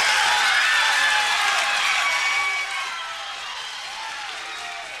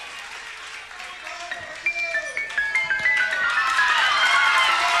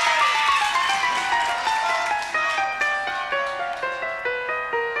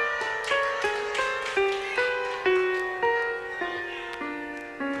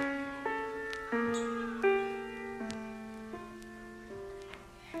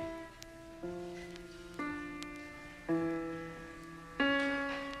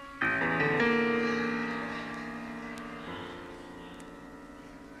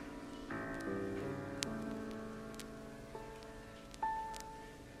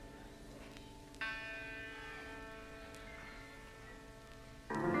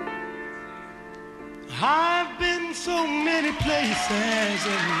 I've been so many places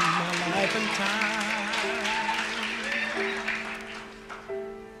in my life and time.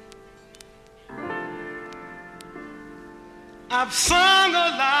 I've sung a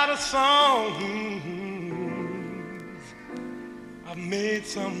lot of songs. I've made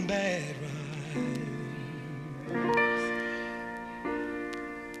some bad rhymes.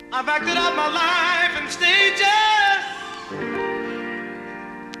 I've acted out my life in stages.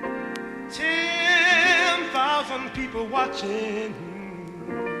 10,000 people watching.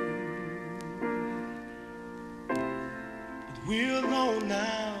 But we're alone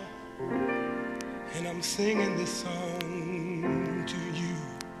now, and I'm singing this song to you.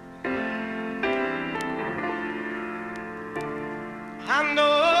 I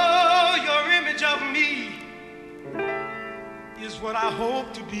know your image of me is what I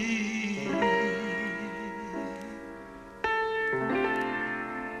hope to be.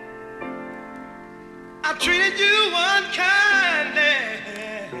 I treated you unkindly,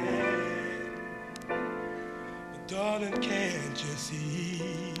 Darling, can't you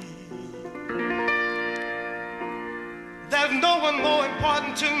see? There's no one more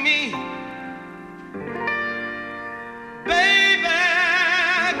important to me. Baby,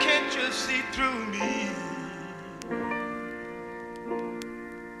 can't you see through me?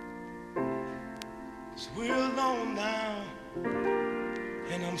 So we're alone now,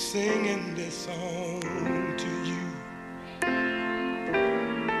 and I'm singing this song to you.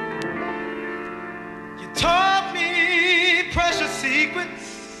 You taught me precious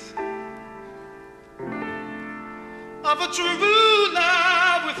secrets of a true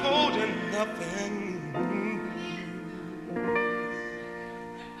love, withholding nothing.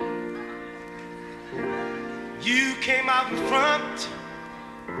 You came out in front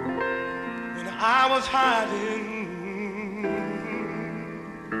when I was hiding.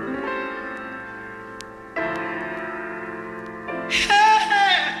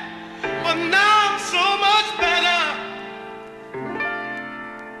 Hey, but now I'm so much better.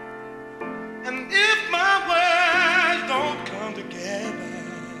 And if my words don't come together,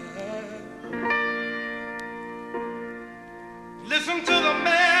 listen to the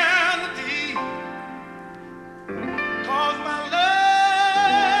melody, 'cause my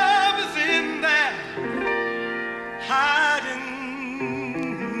love is in there hiding.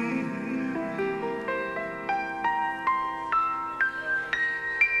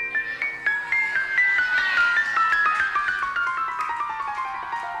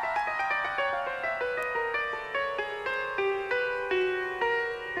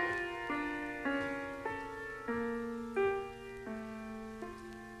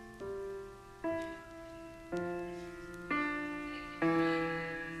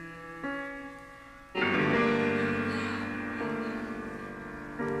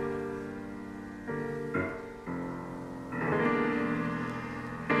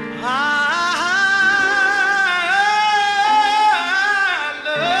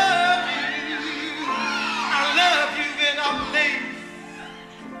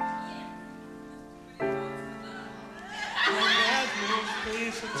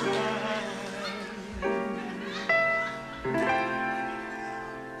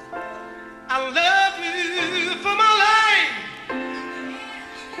 I love you for my life.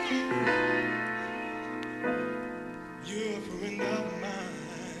 You're a friend of mine.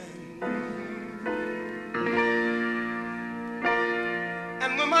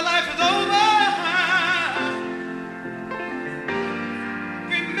 And when my life is over,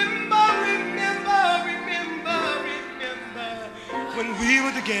 remember when we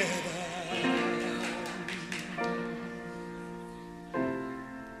were together.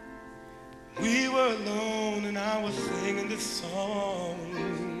 We were alone and I was singing this song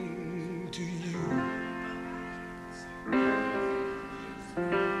to you.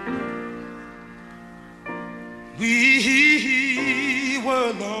 We were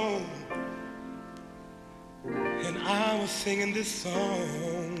alone and I was singing this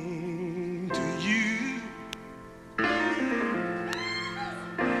song to you.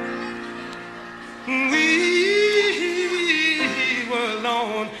 We were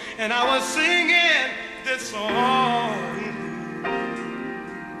alone and I was singing this song.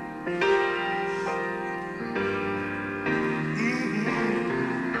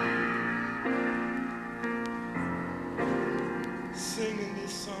 Singing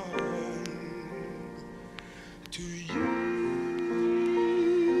this song to you.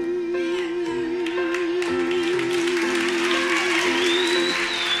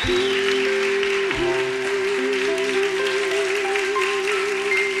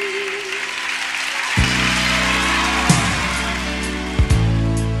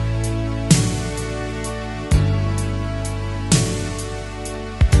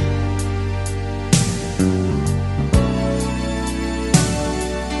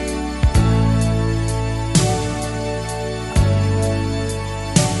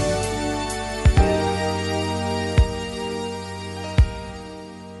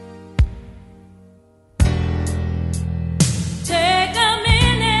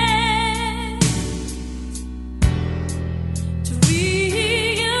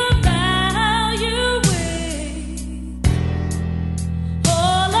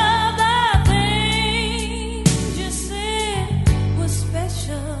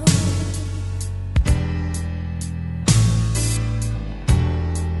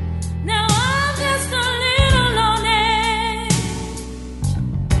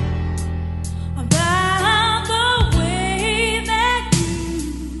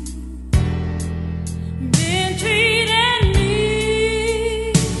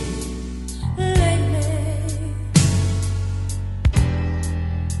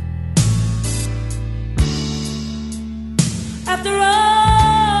 after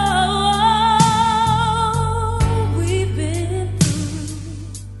all we've been through.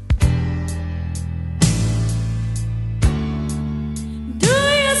 Do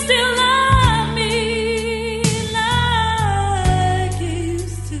you still love me like you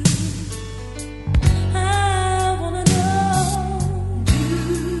used to? I wanna know. Do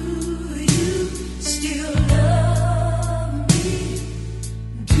you still love me?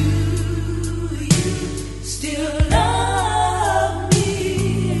 Do you still love me?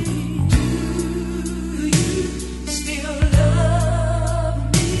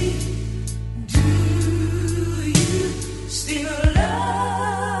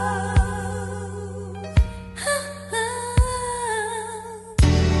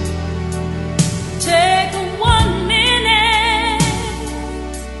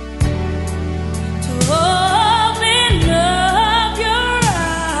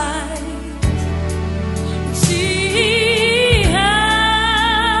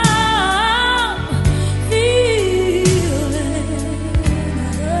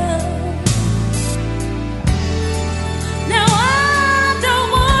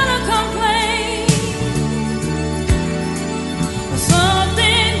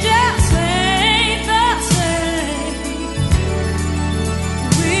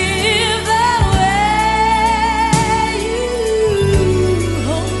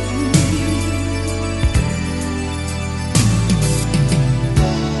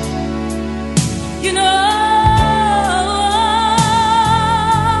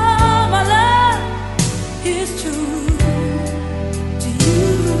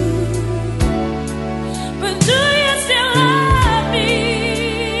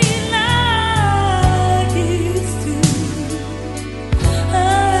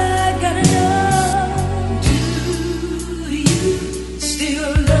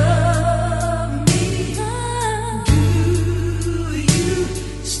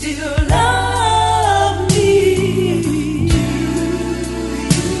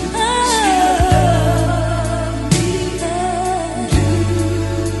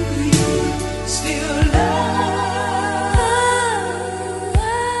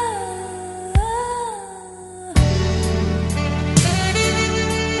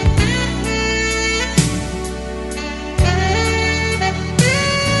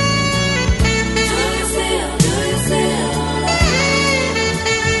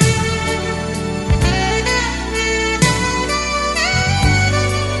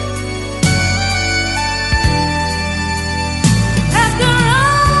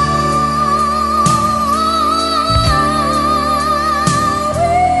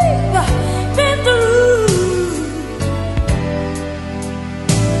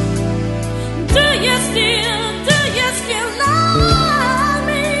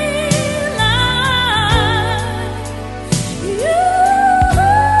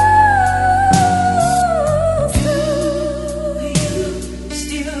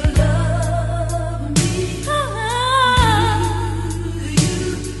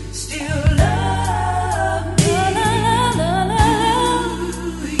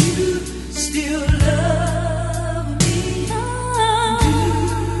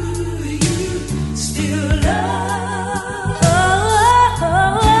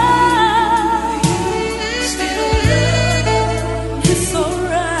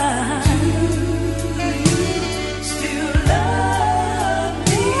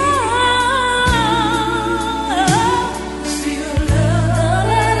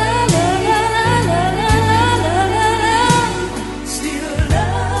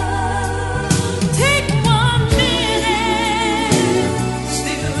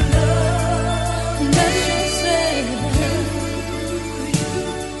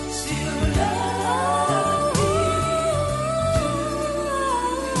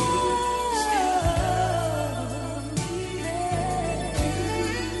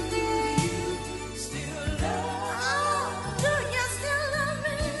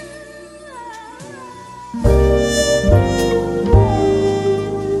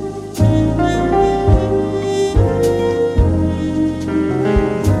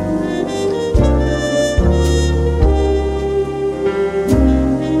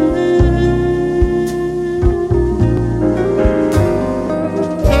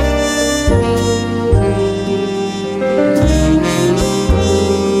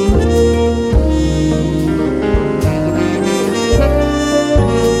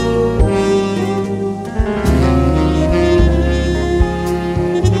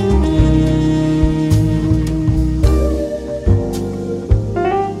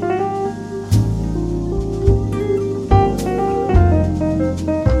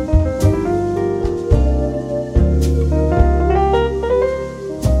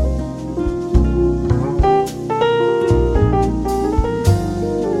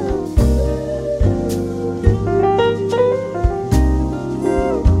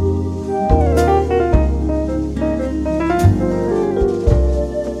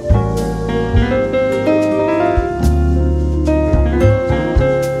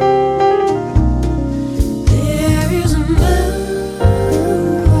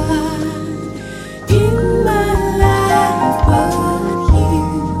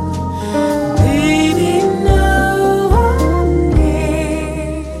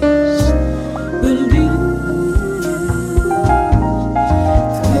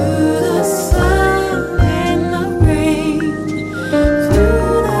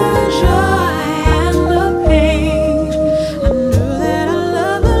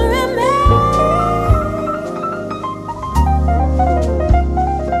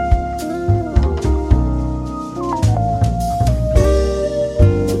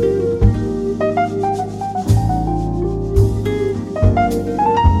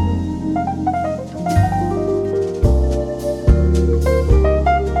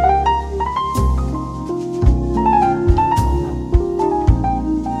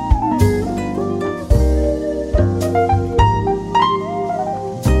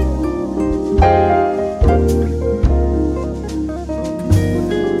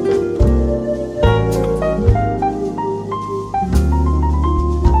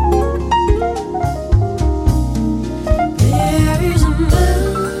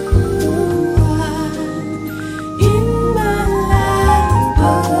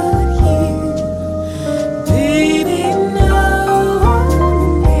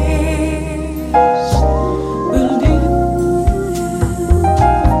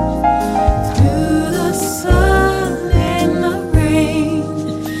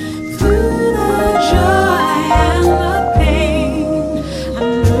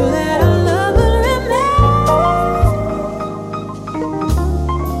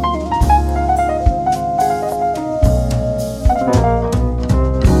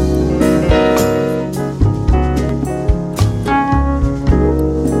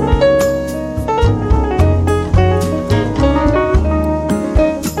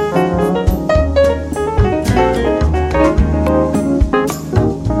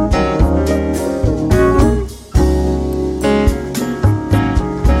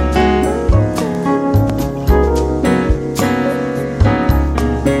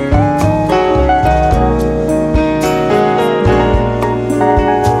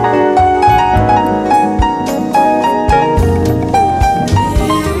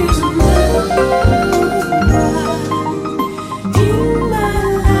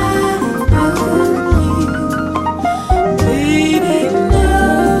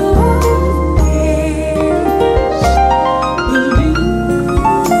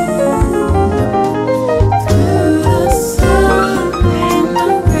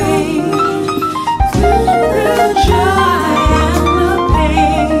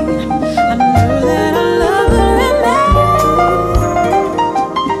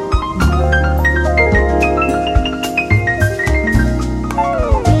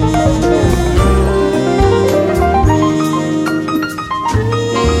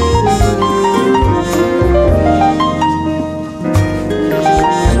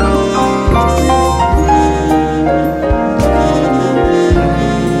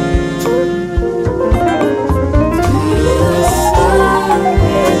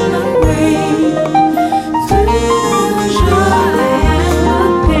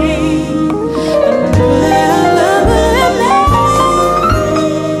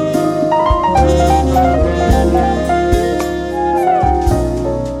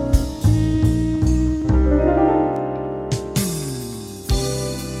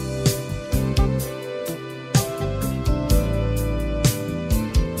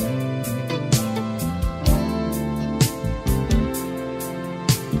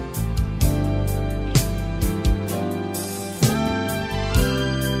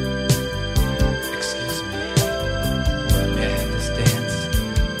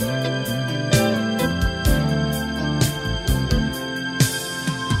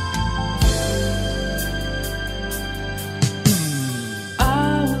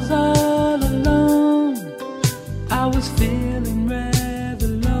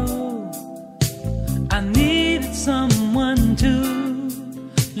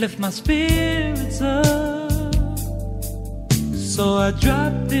 lift my spirits up. So I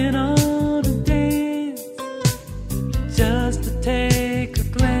dropped in on a dance just to take a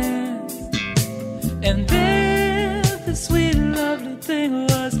glance. And there the sweet lovely thing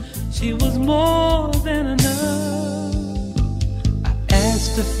was, she was more than enough. I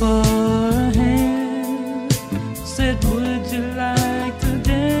asked her for a hand, said would you like to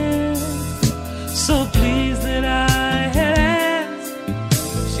dance? So pleased that I had asked,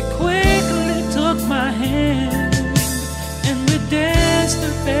 she quickly took my hand, and we danced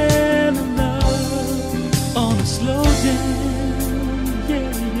and fell in love on a slow jam,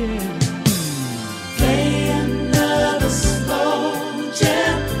 yeah, yeah. Play another slow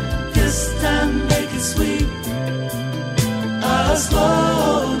jam, this time make it sweet. A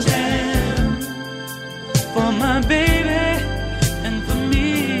slow jam for my baby and for me.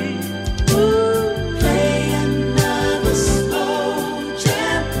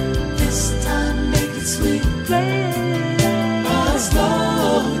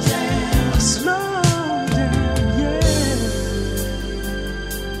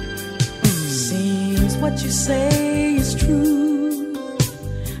 What you say is true,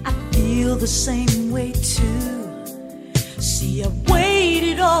 I feel the same way too. See, I've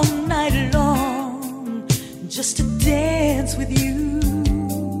waited all night long just to dance with you.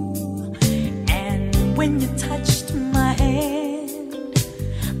 And when you touched my hand,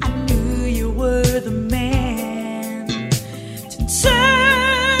 I knew you were the man to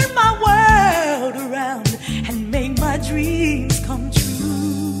turn my world around and make my dreams come true.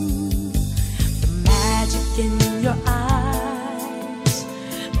 In your eyes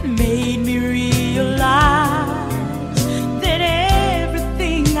made me realize that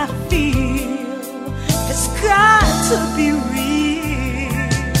everything I feel has got to be real.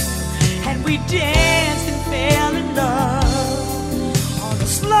 And we danced and fell in love on the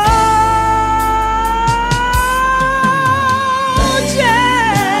slow jam.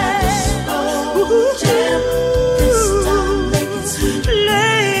 Slow jam. This time make it sweet.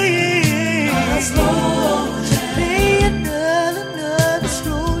 Play a slow.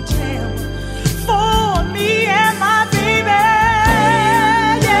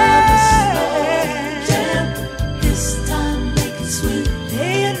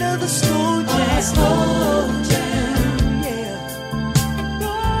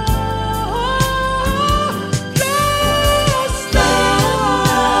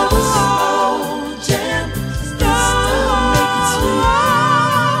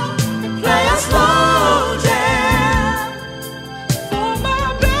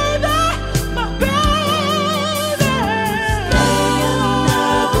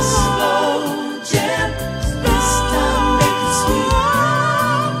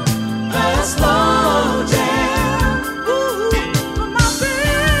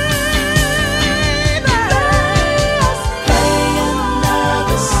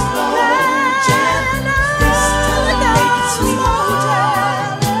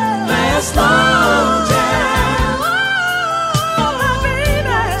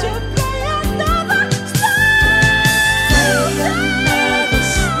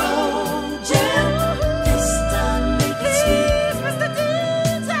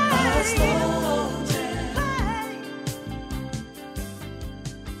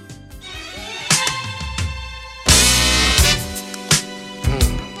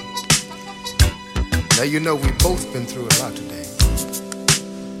 Now, you know, we've both been through a lot today.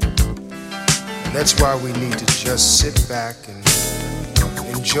 And that's why we need to just sit back and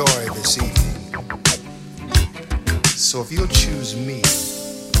enjoy this evening. So if you'll choose me,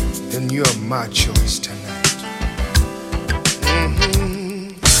 then you're my choice tonight.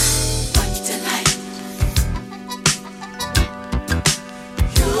 What delight.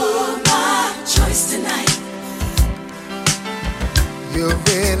 You're my choice tonight. You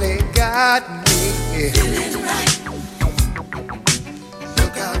really got me feeling right.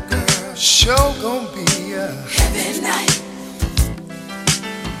 Look out, girl, sure gonna be a heavy night.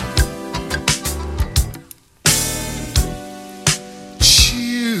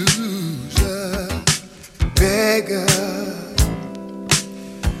 Choose a beggar.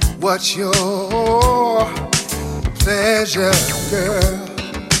 What's your pleasure, girl?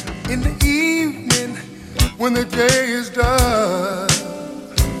 In the evening, when the day is done,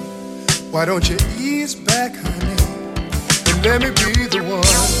 why don't you ease back, honey, and let me be the one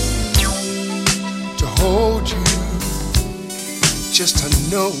to hold you, just to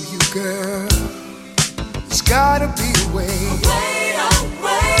know you, girl. It's gotta be a way. Away,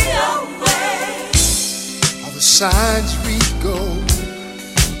 away, away. All the signs read gold,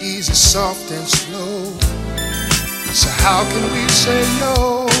 easy, soft, and slow. So how can we say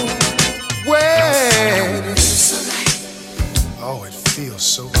no?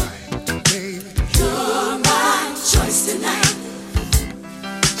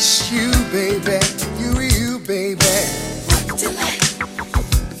 baby, you, baby. What delight.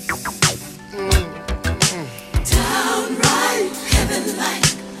 Downright heaven-like.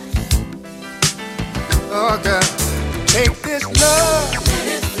 Oh, girl, take this love. Let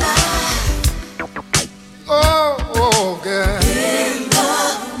it fly. Oh, girl. In the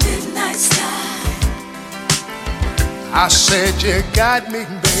midnight sky. I said you got me,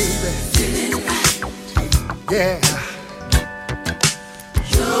 baby. Feeling right. Yeah.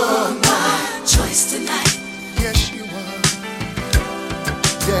 You're my choice tonight. Yes, you are.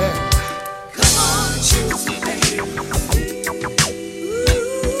 Yeah. Come on, choose me, baby.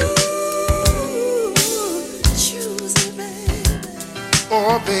 Ooh, choose me, baby.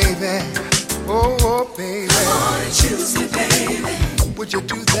 Oh, baby. Oh, baby. Come on and choose me, baby. Would you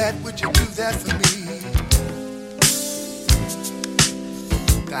do that? Would you do that for me?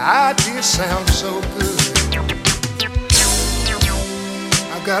 The idea sounds so good.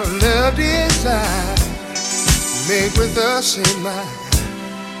 I've got a love design made with us in mind,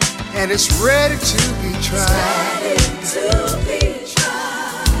 and it's ready to be tried.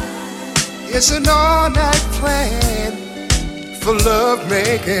 It's an all-night plan for love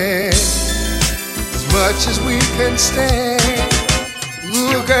making, as much as we can stand.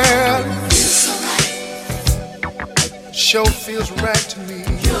 Ooh, girl, Feels so right. sure feels right to me.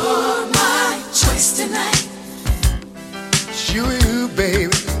 You're my choice tonight. It's you,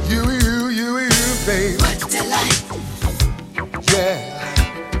 baby. You, baby. What delight. Yeah.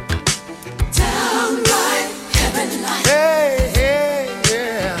 Downright heaven-like. Hey,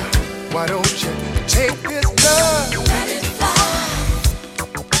 yeah. Why don't you take this love? Let it fly.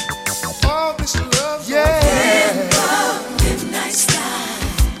 All this love, yeah. In the midnight sky.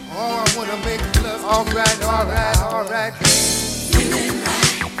 Oh, I wanna make love. All right. Feeling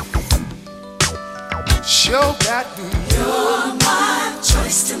right. Sure got me. You're my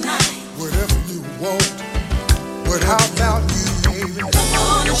choice tonight. Whatever you want. How about you, baby? Come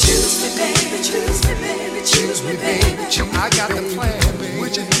on and choose me, baby. Choose me, baby. Choose me, baby. I got the plan, baby.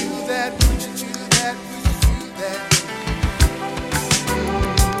 Would you do that? Would you do that? Would you do that?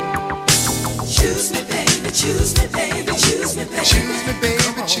 Choose me, baby. Choose me, baby. Choose me, baby. Choose me,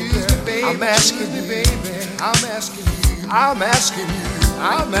 baby. Choose me, baby. I'm asking you, baby. I'm asking you.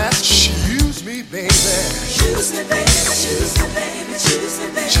 Choose me, baby. Choose me, baby. Choose me, baby. Choose me,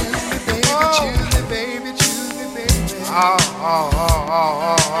 baby. Choose me, baby. Choose me, baby. Choose me, baby. Oh,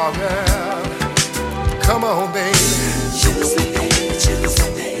 girl. Come on, baby. Choose me, baby. Choose me,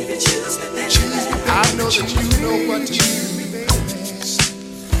 baby. Choose me, baby. Choose me, baby. I know that you know what to do, baby.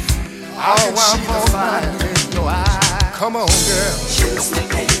 Oh, I'm on fire in your eyes. Come on, girl. Choose me,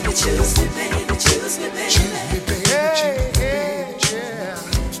 baby. Choose me, baby. Choose me, baby. Choose me, baby. Hey, yeah.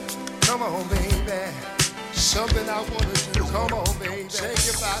 Come on, baby. Something I wanna do. Come on, baby. Take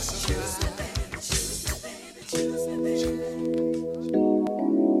it by surprise.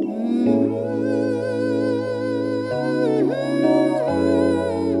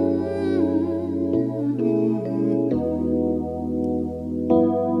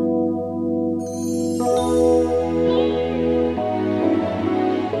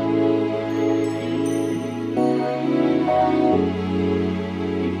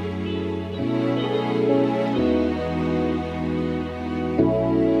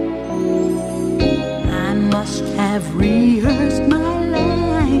 Have rehearsed my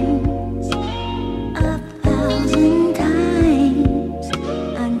lines 1,000 times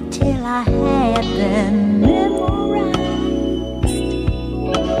until I had them memorized.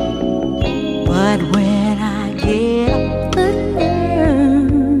 But when I get up the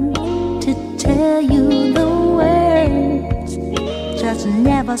nerve to tell you the words, just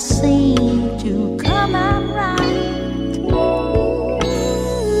never seem to come out right.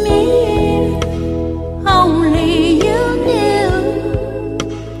 Only you knew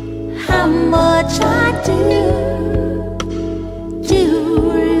how much I do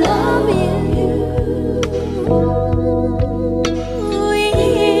love you.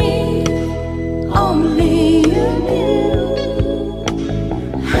 Only you knew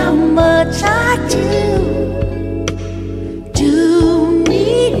how much I do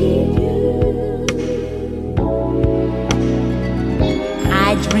need you.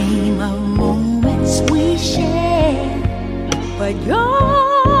 I dream of moments we share, but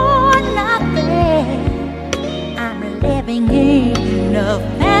you're not there. I'm living in a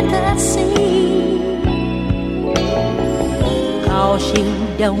fantasy, 'cause you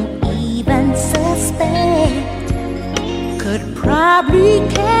don't even suspect, could probably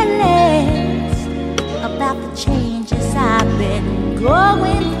care less about the changes I've been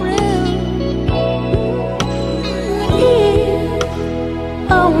going through.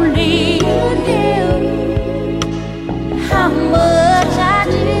 Only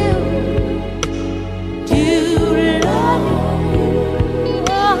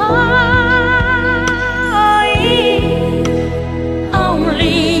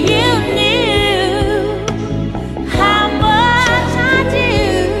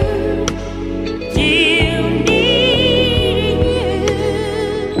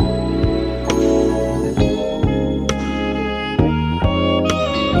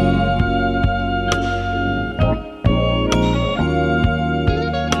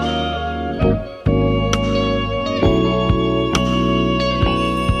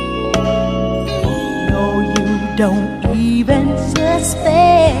Don't even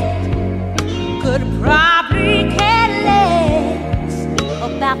suspect, could probably care less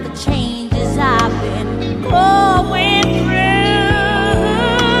about the changes I've been going through.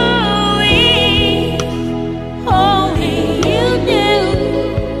 If only you knew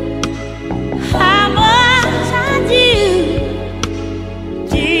how much I do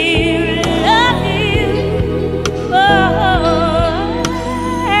love you. Oh,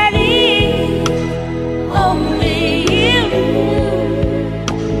 and if only you knew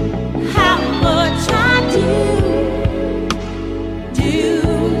how much I do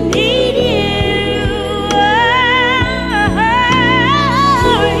need you.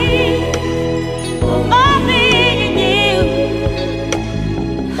 Only you knew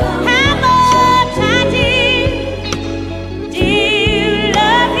how much I do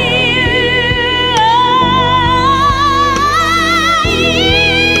love you.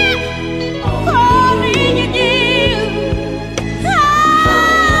 Only you knew how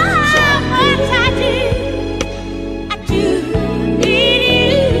much I do need you.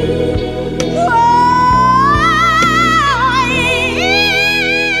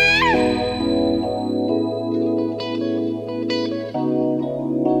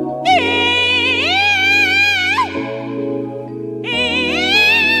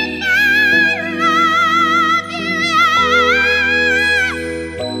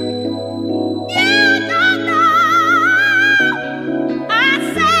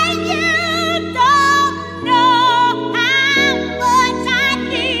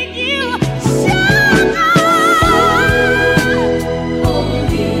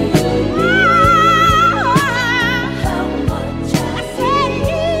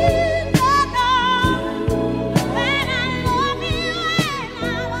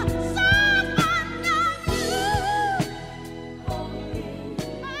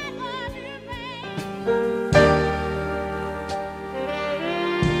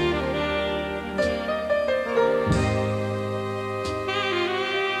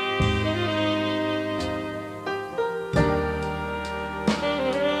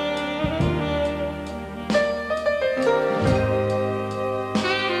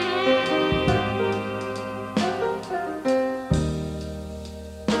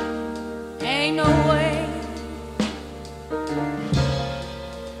 Ain't no way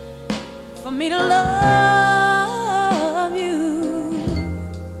for me to love you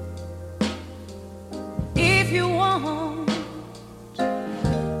if you want.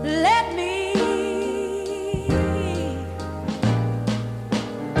 Let me.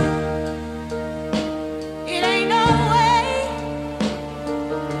 It ain't no way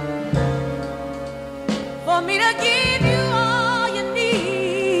for me to give you all you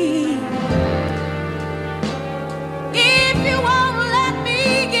need if you won't let me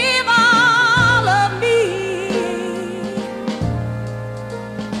give all of me.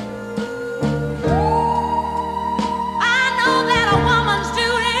 I know that a woman's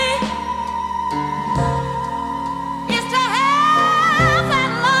duty is to help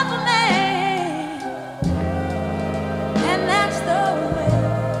and love a man, and that's the way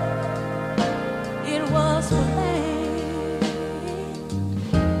it was for me.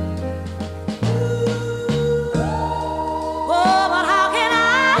 Oh, but how can I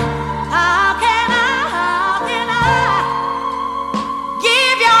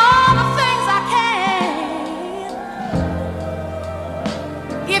give you all the things I can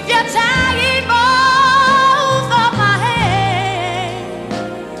if you're tying both of my hands?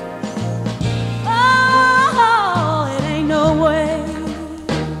 Oh, it ain't no way.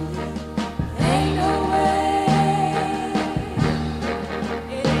 Ain't no way.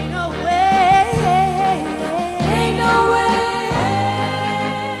 It ain't no way. Ain't no way.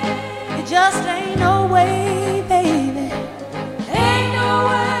 It just ain't no way, baby. Ain't no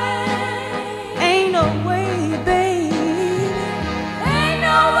way. Ain't no way, baby. Ain't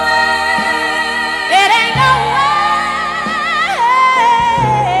no way.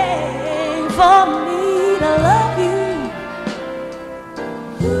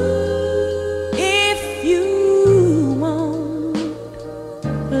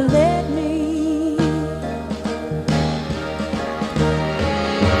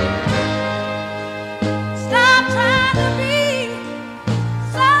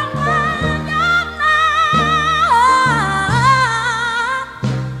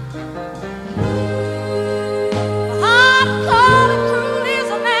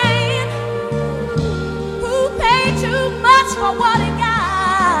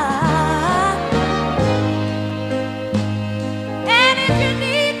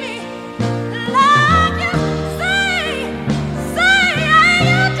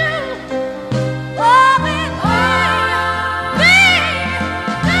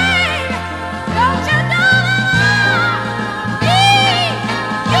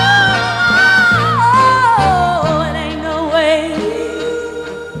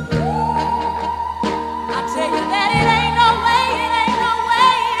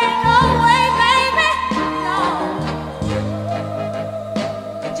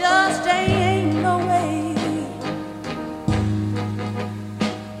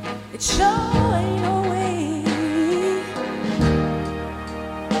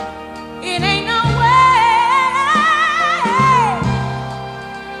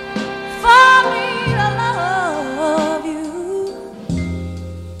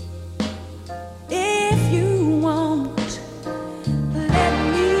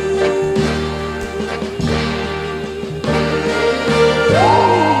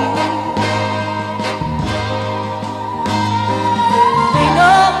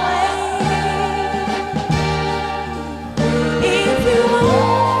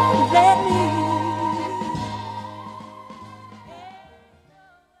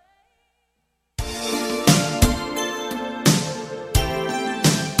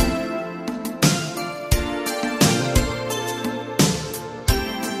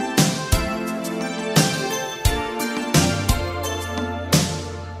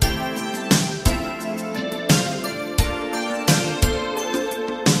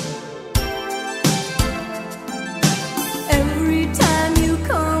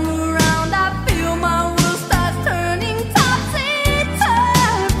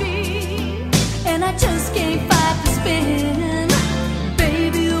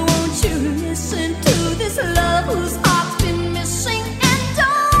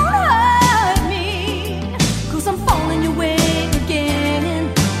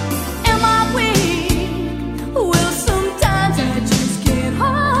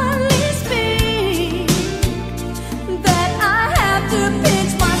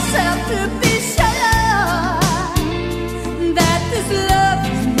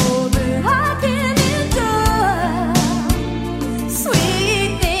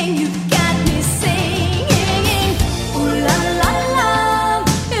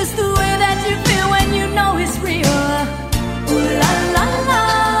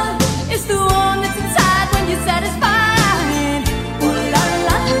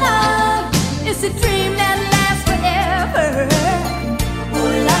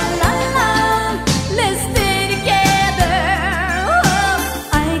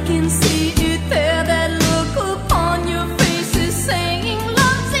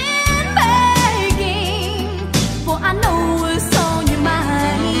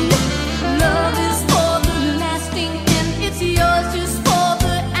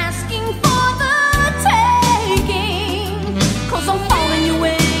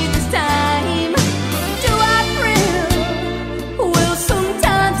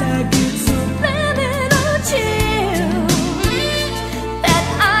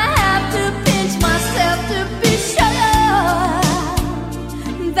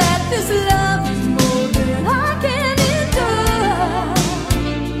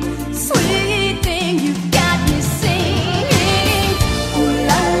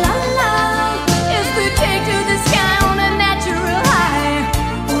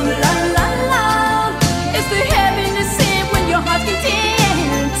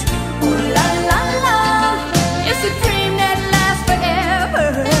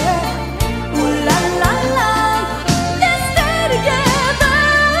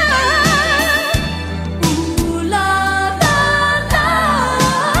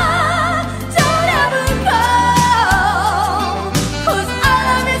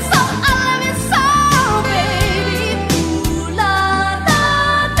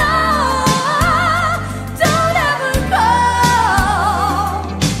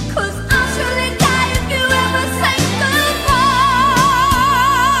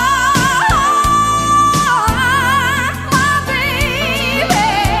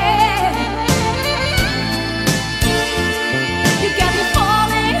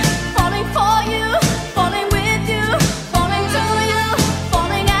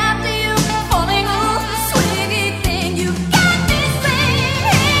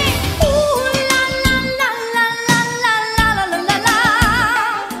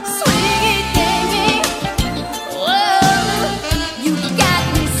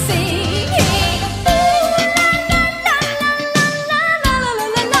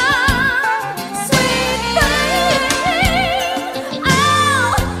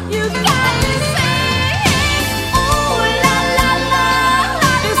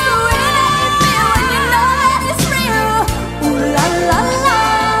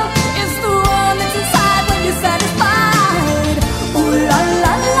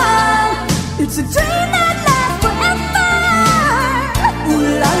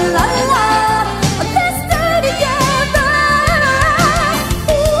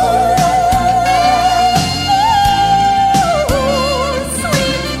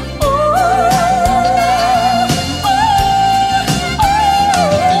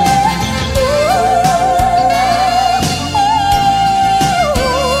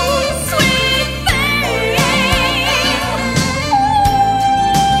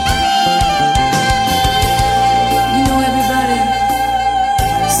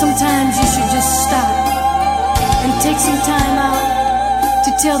 sometimes you should just stop and take some time out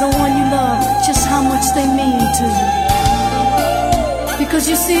to tell the one you love just how much they mean to you. Because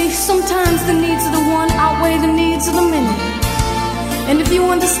you see, sometimes the needs of the one outweigh the needs of the many. And if you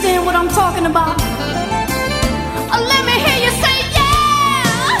understand what I'm talking about, let me hear you say